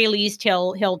at the very least,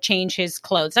 he'll change his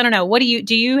clothes. I don't know.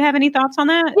 Do you have any thoughts on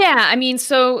that? Yeah.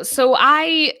 So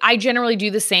I generally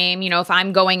do the same, if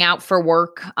I'm going out for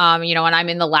work, and I'm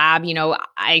in the lab,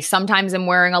 I sometimes am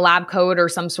wearing a lab coat or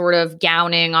some sort of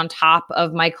gowning on top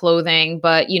of my clothing.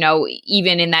 But,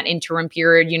 even in that interim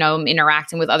period, I'm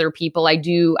interacting with other people. I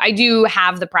do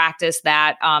have the practice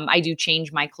that I do change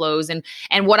change my clothes.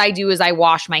 And what I do is I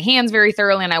wash my hands very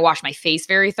thoroughly and I wash my face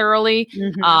very thoroughly.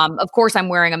 Of course, I'm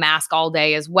wearing a mask all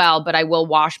day as well, but I will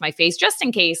wash my face just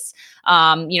in case,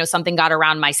 something got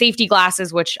around my safety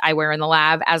glasses, which I wear in the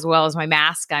lab, as well as my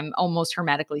mask. I'm almost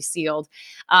hermetically sealed.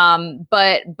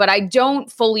 But I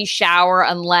don't fully shower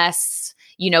unless,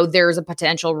 there's a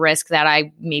potential risk that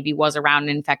I maybe was around an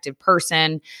infected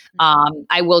person.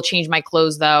 I will change my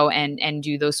clothes though, and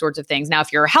do those sorts of things. Now,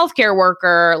 if you're a healthcare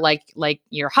worker, like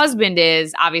your husband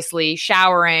is, obviously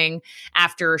showering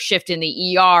after a shift in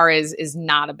the ER is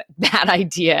not a bad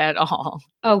idea at all.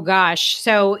 Oh gosh.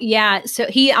 So yeah. So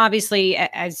he obviously,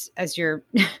 as you're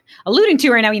alluding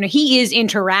to right now, he is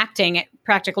interacting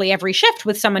practically every shift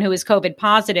with someone who is COVID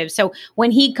positive. So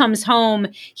when he comes home,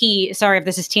 sorry if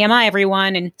this is TMI,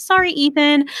 everyone, and sorry,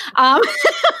 Ethan,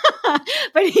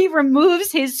 but he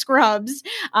removes his scrubs.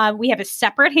 We have a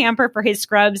separate hamper for his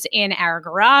scrubs in our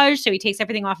garage. So he takes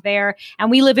everything off there. And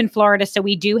we live in Florida, so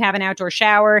we do have an outdoor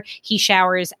shower. He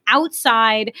showers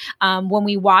outside. When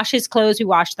we wash his clothes, we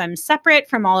wash them separate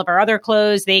from all of our other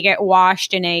clothes. They get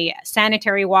washed in a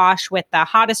sanitary wash with the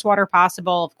hottest water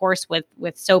possible, of course, with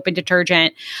soap and detergent.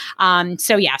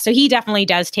 So he definitely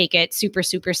does take it super,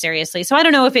 super seriously. So I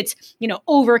don't know if it's,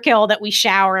 overkill that we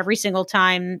shower every single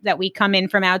time that we come in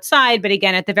from outside. But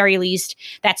again, at the very least,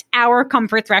 that's our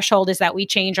comfort threshold, is that we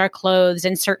change our clothes,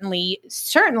 and certainly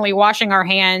washing our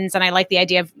hands. And I like the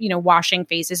idea of, washing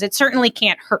faces. It certainly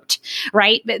can't hurt,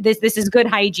 right? This is good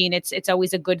hygiene. It's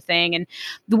always a good thing. And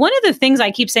one of the things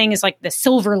I keep saying is like the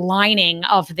silver lining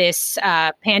of this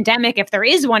pandemic, if there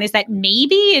is one, is that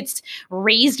maybe it's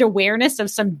raised awareness of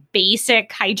some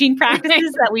basic hygiene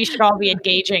practices that we should all be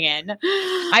engaging in.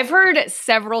 I've heard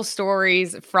several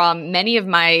stories from many of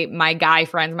my guy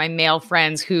friends, my male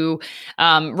friends, who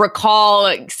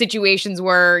recall situations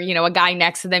where, a guy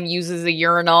next to them uses a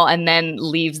urinal and then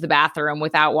leaves the bathroom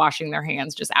without washing their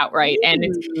hands just outright. And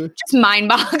it's just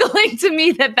mind-boggling to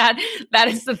me that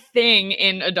is the thing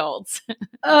in adults.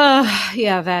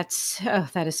 Yeah,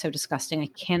 that is so disgusting. I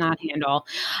cannot handle.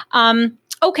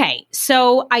 Okay,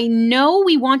 so I know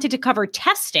we wanted to cover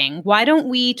testing. Why don't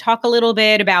we talk a little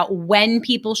bit about when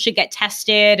people should get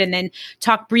tested, and then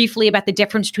talk briefly about the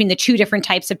difference between the two different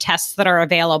types of tests that are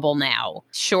available now?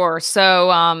 Sure. So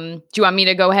do you want me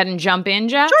to go ahead and jump in,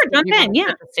 Jeff? Sure, jump in,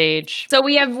 yeah. Stage. So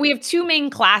we have two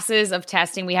main classes of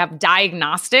testing. We have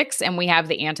diagnostics and we have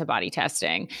the antibody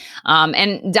testing.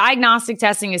 And diagnostic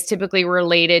testing is typically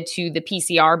related to the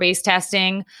PCR-based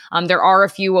testing. There are a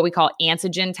few what we call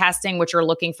antigen testing, which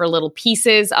are looking for little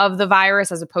pieces of the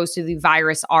virus as opposed to the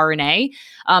virus RNA.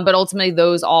 But ultimately,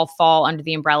 those all fall under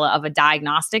the umbrella of a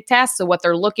diagnostic test. So what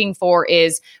they're looking for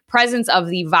is presence of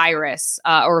the virus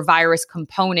or virus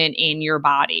component in your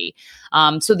body.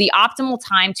 So the optimal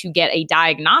time to get a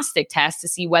diagnostic test to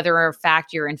see whether in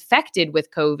fact you're infected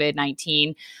with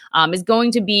COVID-19 is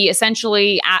going to be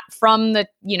essentially from the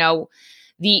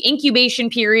incubation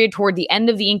period toward the end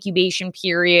of the incubation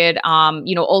period,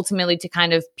 ultimately to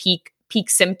kind of peak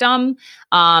symptom.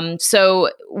 So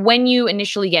when you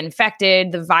initially get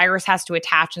infected, the virus has to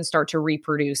attach and start to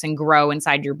reproduce and grow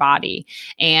inside your body.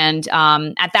 And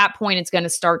at that point, it's going to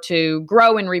start to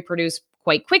grow and reproduce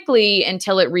quite quickly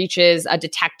until it reaches a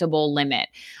detectable limit.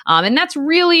 And that's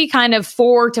really kind of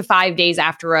 4 to 5 days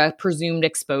after a presumed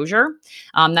exposure.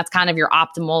 That's kind of your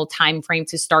optimal time frame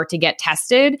to start to get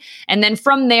tested. And then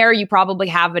from there, you probably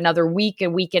have another week, a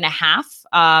week and a half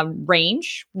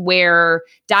range where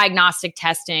diagnostic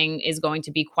testing is going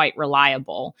to be quite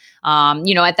reliable.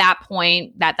 At that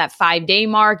point, that 5-day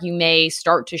mark, you may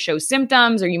start to show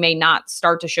symptoms, or you may not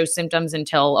start to show symptoms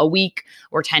until a week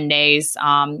or 10 days,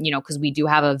 because we do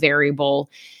have a variable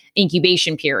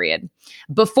incubation period.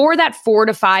 Before that 4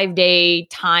 to 5 day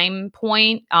time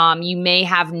point, you may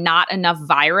have not enough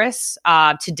virus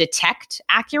to detect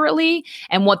accurately.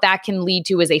 And what that can lead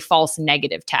to is a false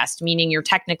negative test, meaning you're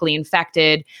technically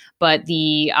infected, but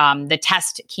the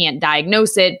test can't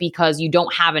diagnose it because you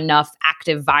don't have enough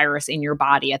active virus in your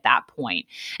body at that point.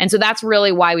 And so that's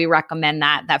really why we recommend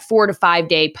that 4 to 5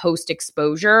 day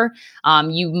post-exposure.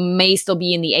 You may still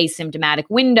be in the asymptomatic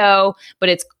window, but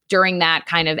it's during that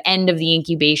kind of end of the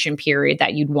incubation period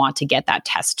that you'd want to get that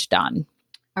test done.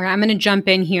 All right, I'm going to jump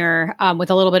in here with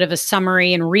a little bit of a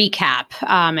summary and recap,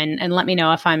 and let me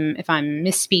know if I'm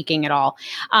misspeaking at all.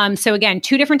 So again,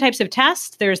 two different types of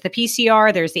tests. There's the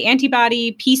PCR, there's the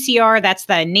antibody. PCR, that's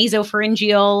the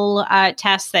nasopharyngeal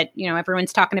test that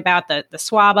everyone's talking about, the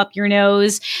swab up your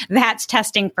nose. That's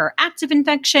testing for active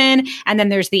infection, and then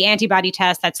there's the antibody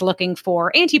test that's looking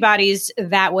for antibodies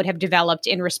that would have developed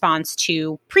in response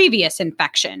to previous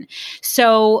infection.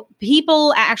 So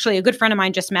people, actually, a good friend of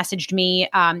mine just messaged me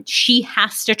she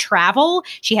has to travel.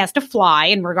 She has to fly.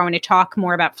 And we're going to talk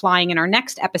more about flying in our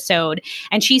next episode.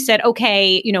 And she said,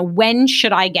 okay, when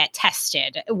should I get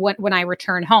tested when I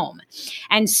return home?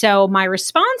 And so my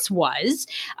response was,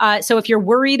 so if you're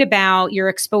worried about your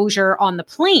exposure on the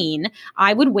plane,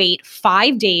 I would wait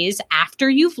 5 days after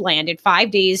you've landed,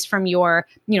 5 days from your,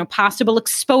 possible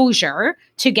exposure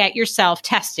to get yourself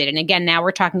tested. And again, now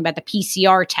we're talking about the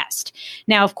PCR test.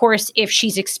 Now, of course, if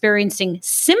she's experiencing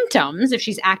symptoms, if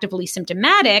she's actively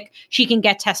symptomatic, she can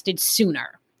get tested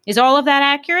sooner. Is all of that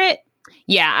accurate?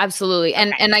 Yeah, absolutely.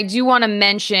 And I do want to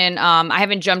mention, I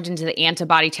haven't jumped into the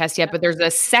antibody test yet, but there's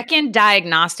a second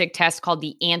diagnostic test called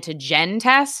the antigen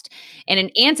test. And an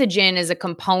antigen is a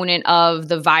component of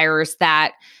the virus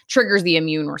that triggers the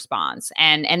immune response.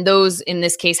 And those, in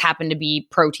this case, happen to be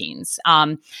proteins.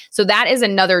 So that is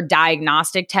another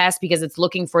diagnostic test because it's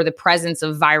looking for the presence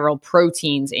of viral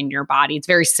proteins in your body. It's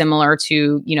very similar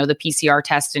to, the PCR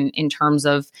test in terms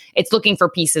of it's looking for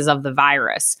pieces of the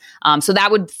virus. So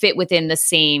that would fit within the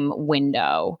same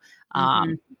window.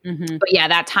 But yeah,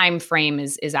 that time frame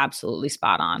is absolutely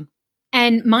spot on.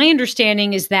 And my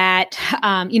understanding is that,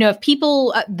 if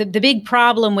people, the big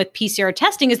problem with PCR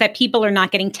testing is that people are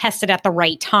not getting tested at the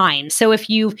right time. So if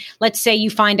let's say you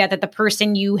find out that the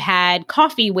person you had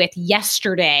coffee with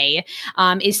yesterday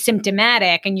is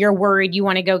symptomatic and you're worried you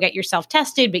want to go get yourself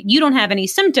tested, but you don't have any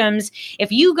symptoms,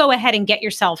 if you go ahead and get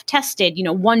yourself tested,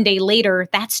 1 day later,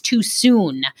 that's too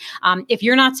soon. If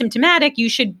you're not symptomatic, you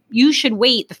should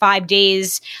wait the 5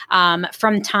 days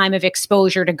from time of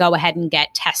exposure to go ahead and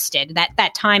get tested.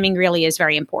 That timing really is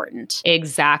very important.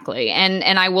 Exactly.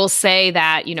 And I will say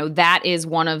that, that is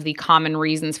one of the common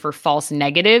reasons for false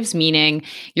negatives, meaning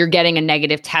you're getting a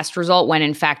negative test result when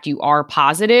in fact you are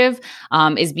positive,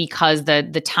 is because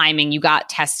the timing, you got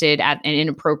tested at an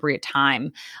inappropriate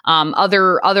time.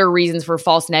 Other reasons for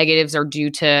false negatives are due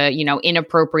to,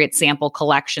 inappropriate sample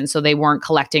collection. So they weren't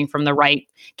collecting from the right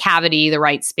cavity, the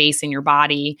right space in your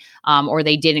body, or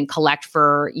they didn't collect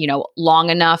for,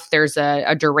 long enough. There's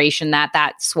a duration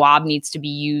that swab needs to be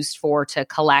used for to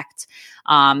collect.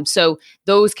 So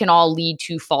those can all lead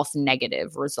to false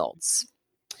negative results.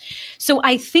 So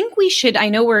I think I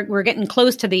know we're getting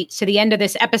close to the end of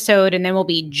this episode, and then we'll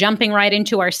be jumping right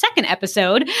into our second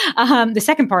episode, the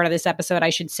second part of this episode,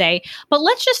 I should say. But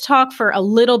let's just talk for a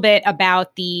little bit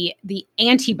about the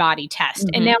antibody test.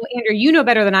 And now, Andrew, you know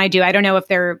better than I do. I don't know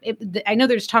I know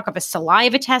there's talk of a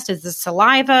saliva test. Is the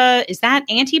saliva, is that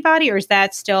antibody or is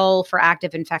that still for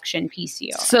active infection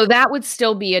PCR? So that would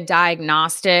still be a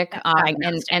diagnostic.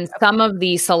 And some of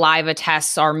the saliva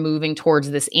tests are moving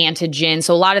towards this antigen.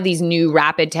 So a lot of these new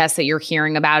rapid tests that you're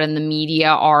hearing about in the media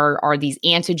are these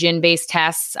antigen-based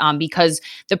tests because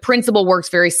the principle works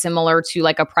very similar to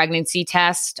like a pregnancy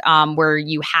test where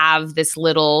you have this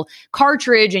little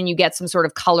cartridge and you get some sort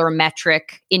of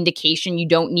colorimetric indication. You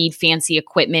don't need fancy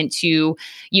equipment to,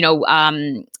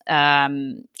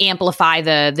 amplify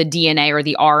the DNA or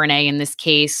the RNA in this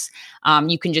case.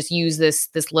 You can just use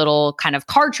this little kind of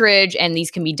cartridge, and these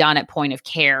can be done at point of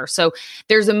care. So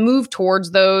there's a move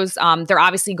towards those. They're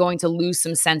obviously going to lose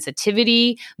some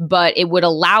sensitivity, but it would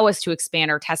allow us to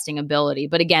expand our testing ability.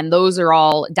 But again, those are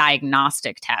all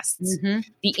diagnostic tests.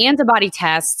 The antibody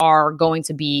tests are going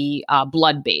to be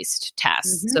blood-based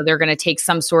tests. So they're going to take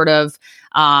some sort of,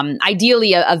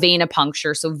 ideally a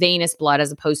venipuncture, so venous blood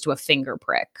as opposed to a finger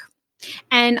prick.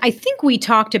 And I think we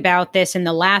talked about this in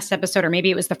the last episode, or maybe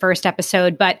it was the first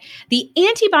episode, but the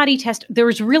antibody test, there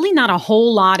was really not a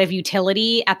whole lot of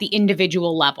utility at the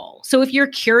individual level. So if you're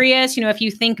curious, if you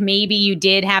think maybe you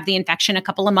did have the infection a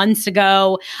couple of months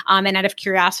ago, and out of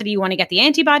curiosity, you want to get the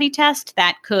antibody test,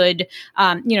 that could,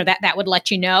 that would let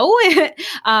you know.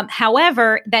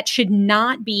 However, that should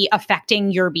not be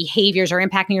affecting your behaviors or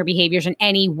impacting your behaviors in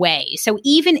any way. So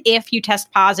even if you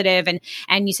test positive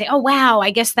and you say, oh, wow, I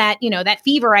guess that, that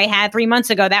fever I had 3 months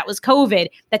ago, that was COVID.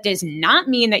 That does not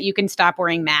mean that you can stop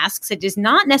wearing masks. It does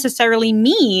not necessarily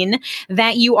mean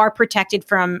that you are protected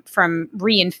from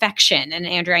reinfection. And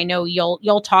Andrew, I know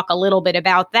you'll talk a little bit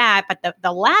about that. But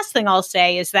the last thing I'll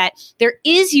say is that there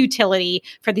is utility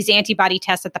for these antibody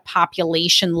tests at the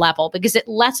population level because it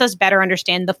lets us better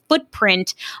understand the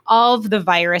footprint of the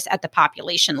virus at the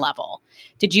population level.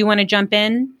 Did you want to jump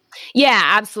in? Yeah,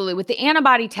 absolutely. With the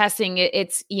antibody testing,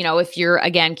 it's, if you're,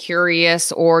 again,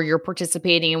 curious or you're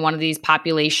participating in one of these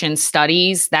population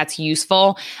studies, that's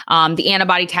useful. The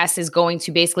antibody test is going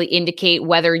to basically indicate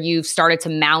whether you've started to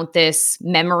mount this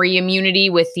memory immunity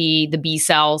with the B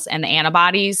cells and the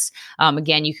antibodies.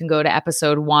 Again, you can go to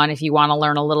episode 1 if you want to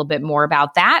learn a little bit more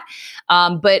about that.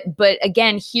 But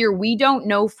again, here, we don't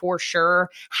know for sure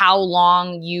how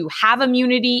long you have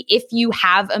immunity, if you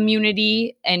have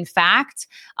immunity, in fact.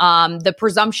 The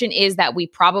presumption is that we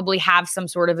probably have some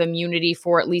sort of immunity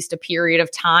for at least a period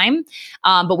of time,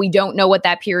 but we don't know what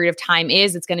that period of time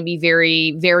is. It's going to be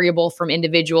very variable from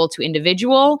individual to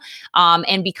individual.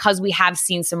 And because we have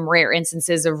seen some rare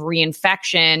instances of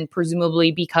reinfection,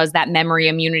 presumably because that memory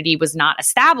immunity was not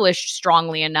established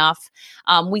strongly enough,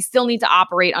 we still need to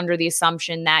operate under the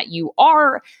assumption that you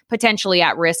are potentially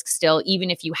at risk still,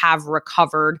 even if you have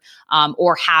recovered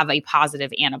or have a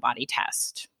positive antibody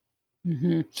test.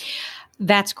 Mm-hmm.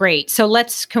 That's great. So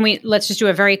let's just do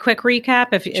a very quick recap.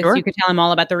 If you could tell them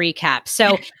all about the recap.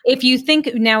 So if you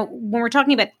think now, when we're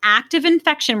talking about active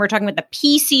infection, we're talking about the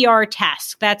PCR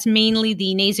test. That's mainly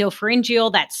the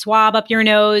nasopharyngeal, that swab up your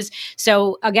nose.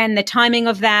 So again, the timing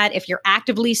of that, if you're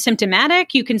actively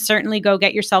symptomatic, you can certainly go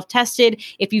get yourself tested.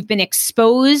 If you've been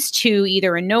exposed to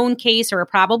either a known case or a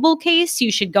probable case,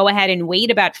 you should go ahead and wait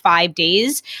about 5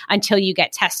 days until you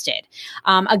get tested.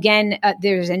 Again,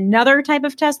 there's another type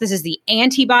of test. This is the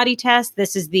antibody test.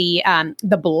 This is the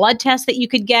blood test that you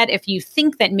could get if you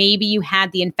think that maybe you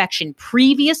had the infection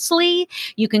previously.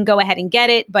 You can go ahead and get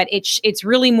it, but it's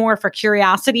really more for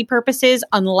curiosity purposes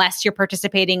unless you're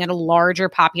participating in a larger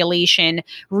population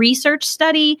research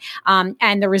study.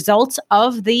 And the results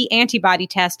of the antibody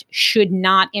test should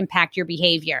not impact your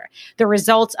behavior. The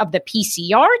results of the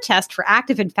PCR test for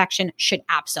active infection should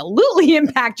absolutely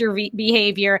impact your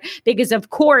behavior because, of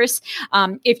course,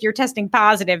 if you're testing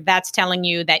positive, that's telling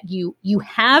you that you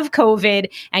have COVID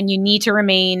and you need to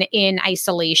remain in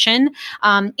isolation.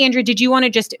 Andrea, did you want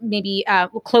to just maybe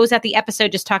close out the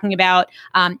episode just talking about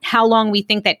how long we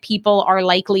think that people are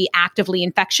likely actively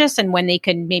infectious and when they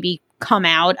can maybe come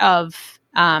out of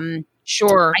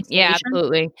Sure. isolation? Yeah,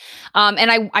 absolutely.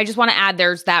 And I just want to add,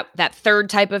 there's that third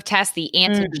type of test, the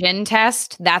antigen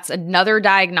test. That's another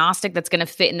diagnostic that's going to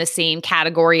fit in the same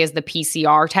category as the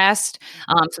PCR test.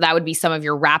 So that would be some of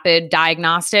your rapid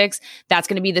diagnostics. That's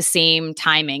going to be the same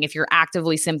timing. If you're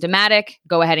actively symptomatic,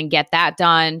 go ahead and get that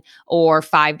done, or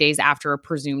 5 days after a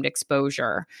presumed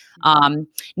exposure.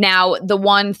 Now, the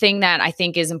one thing that I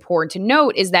think is important to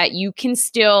note is that you can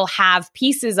still have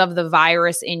pieces of the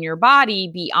virus in your body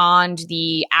beyond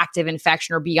the active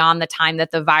infection or beyond the time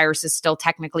that the virus is still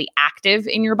technically active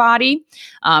in your body.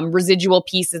 Residual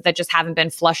pieces that just haven't been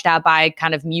flushed out by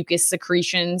kind of mucus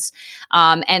secretions.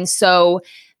 And so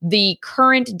the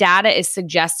current data is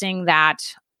suggesting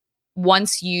that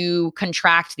once you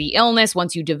contract the illness,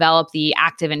 once you develop the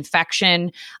active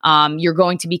infection, you're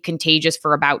going to be contagious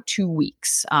for about 2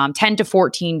 weeks, 10 to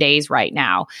 14 days right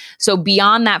now. So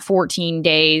beyond that 14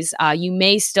 days, you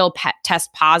may still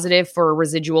test positive for a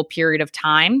residual period of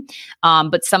time.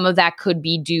 But some of that could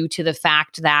be due to the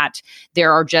fact that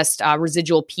there are just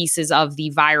residual pieces of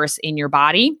the virus in your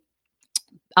body.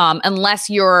 Unless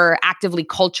you're actively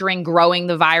culturing, growing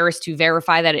the virus to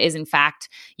verify that it is in fact,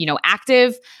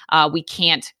 active, we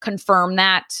can't confirm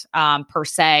that per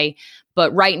se.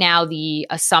 But right now, the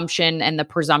assumption and the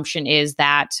presumption is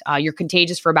that you're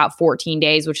contagious for about 14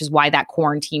 days, which is why that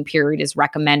quarantine period is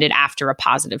recommended after a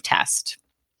positive test.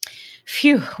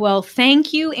 Phew. Well,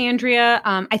 thank you, Andrea.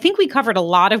 I think we covered a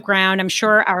lot of ground. I'm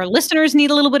sure our listeners need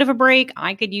a little bit of a break.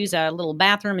 I could use a little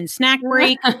bathroom and snack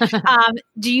break.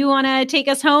 Do you want to take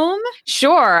us home?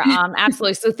 Sure.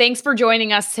 Absolutely. So thanks for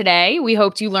joining us today. We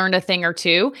hoped you learned a thing or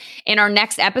two. In our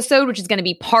next episode, which is going to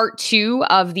be part 2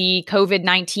 of the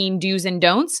COVID-19 do's and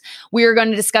don'ts, we are going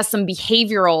to discuss some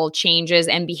behavioral changes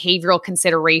and behavioral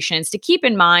considerations to keep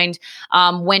in mind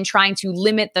when trying to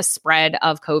limit the spread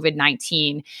of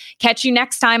COVID-19. Catch you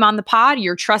next time on the pod,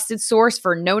 your trusted source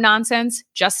for no nonsense,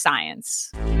 just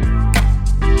science.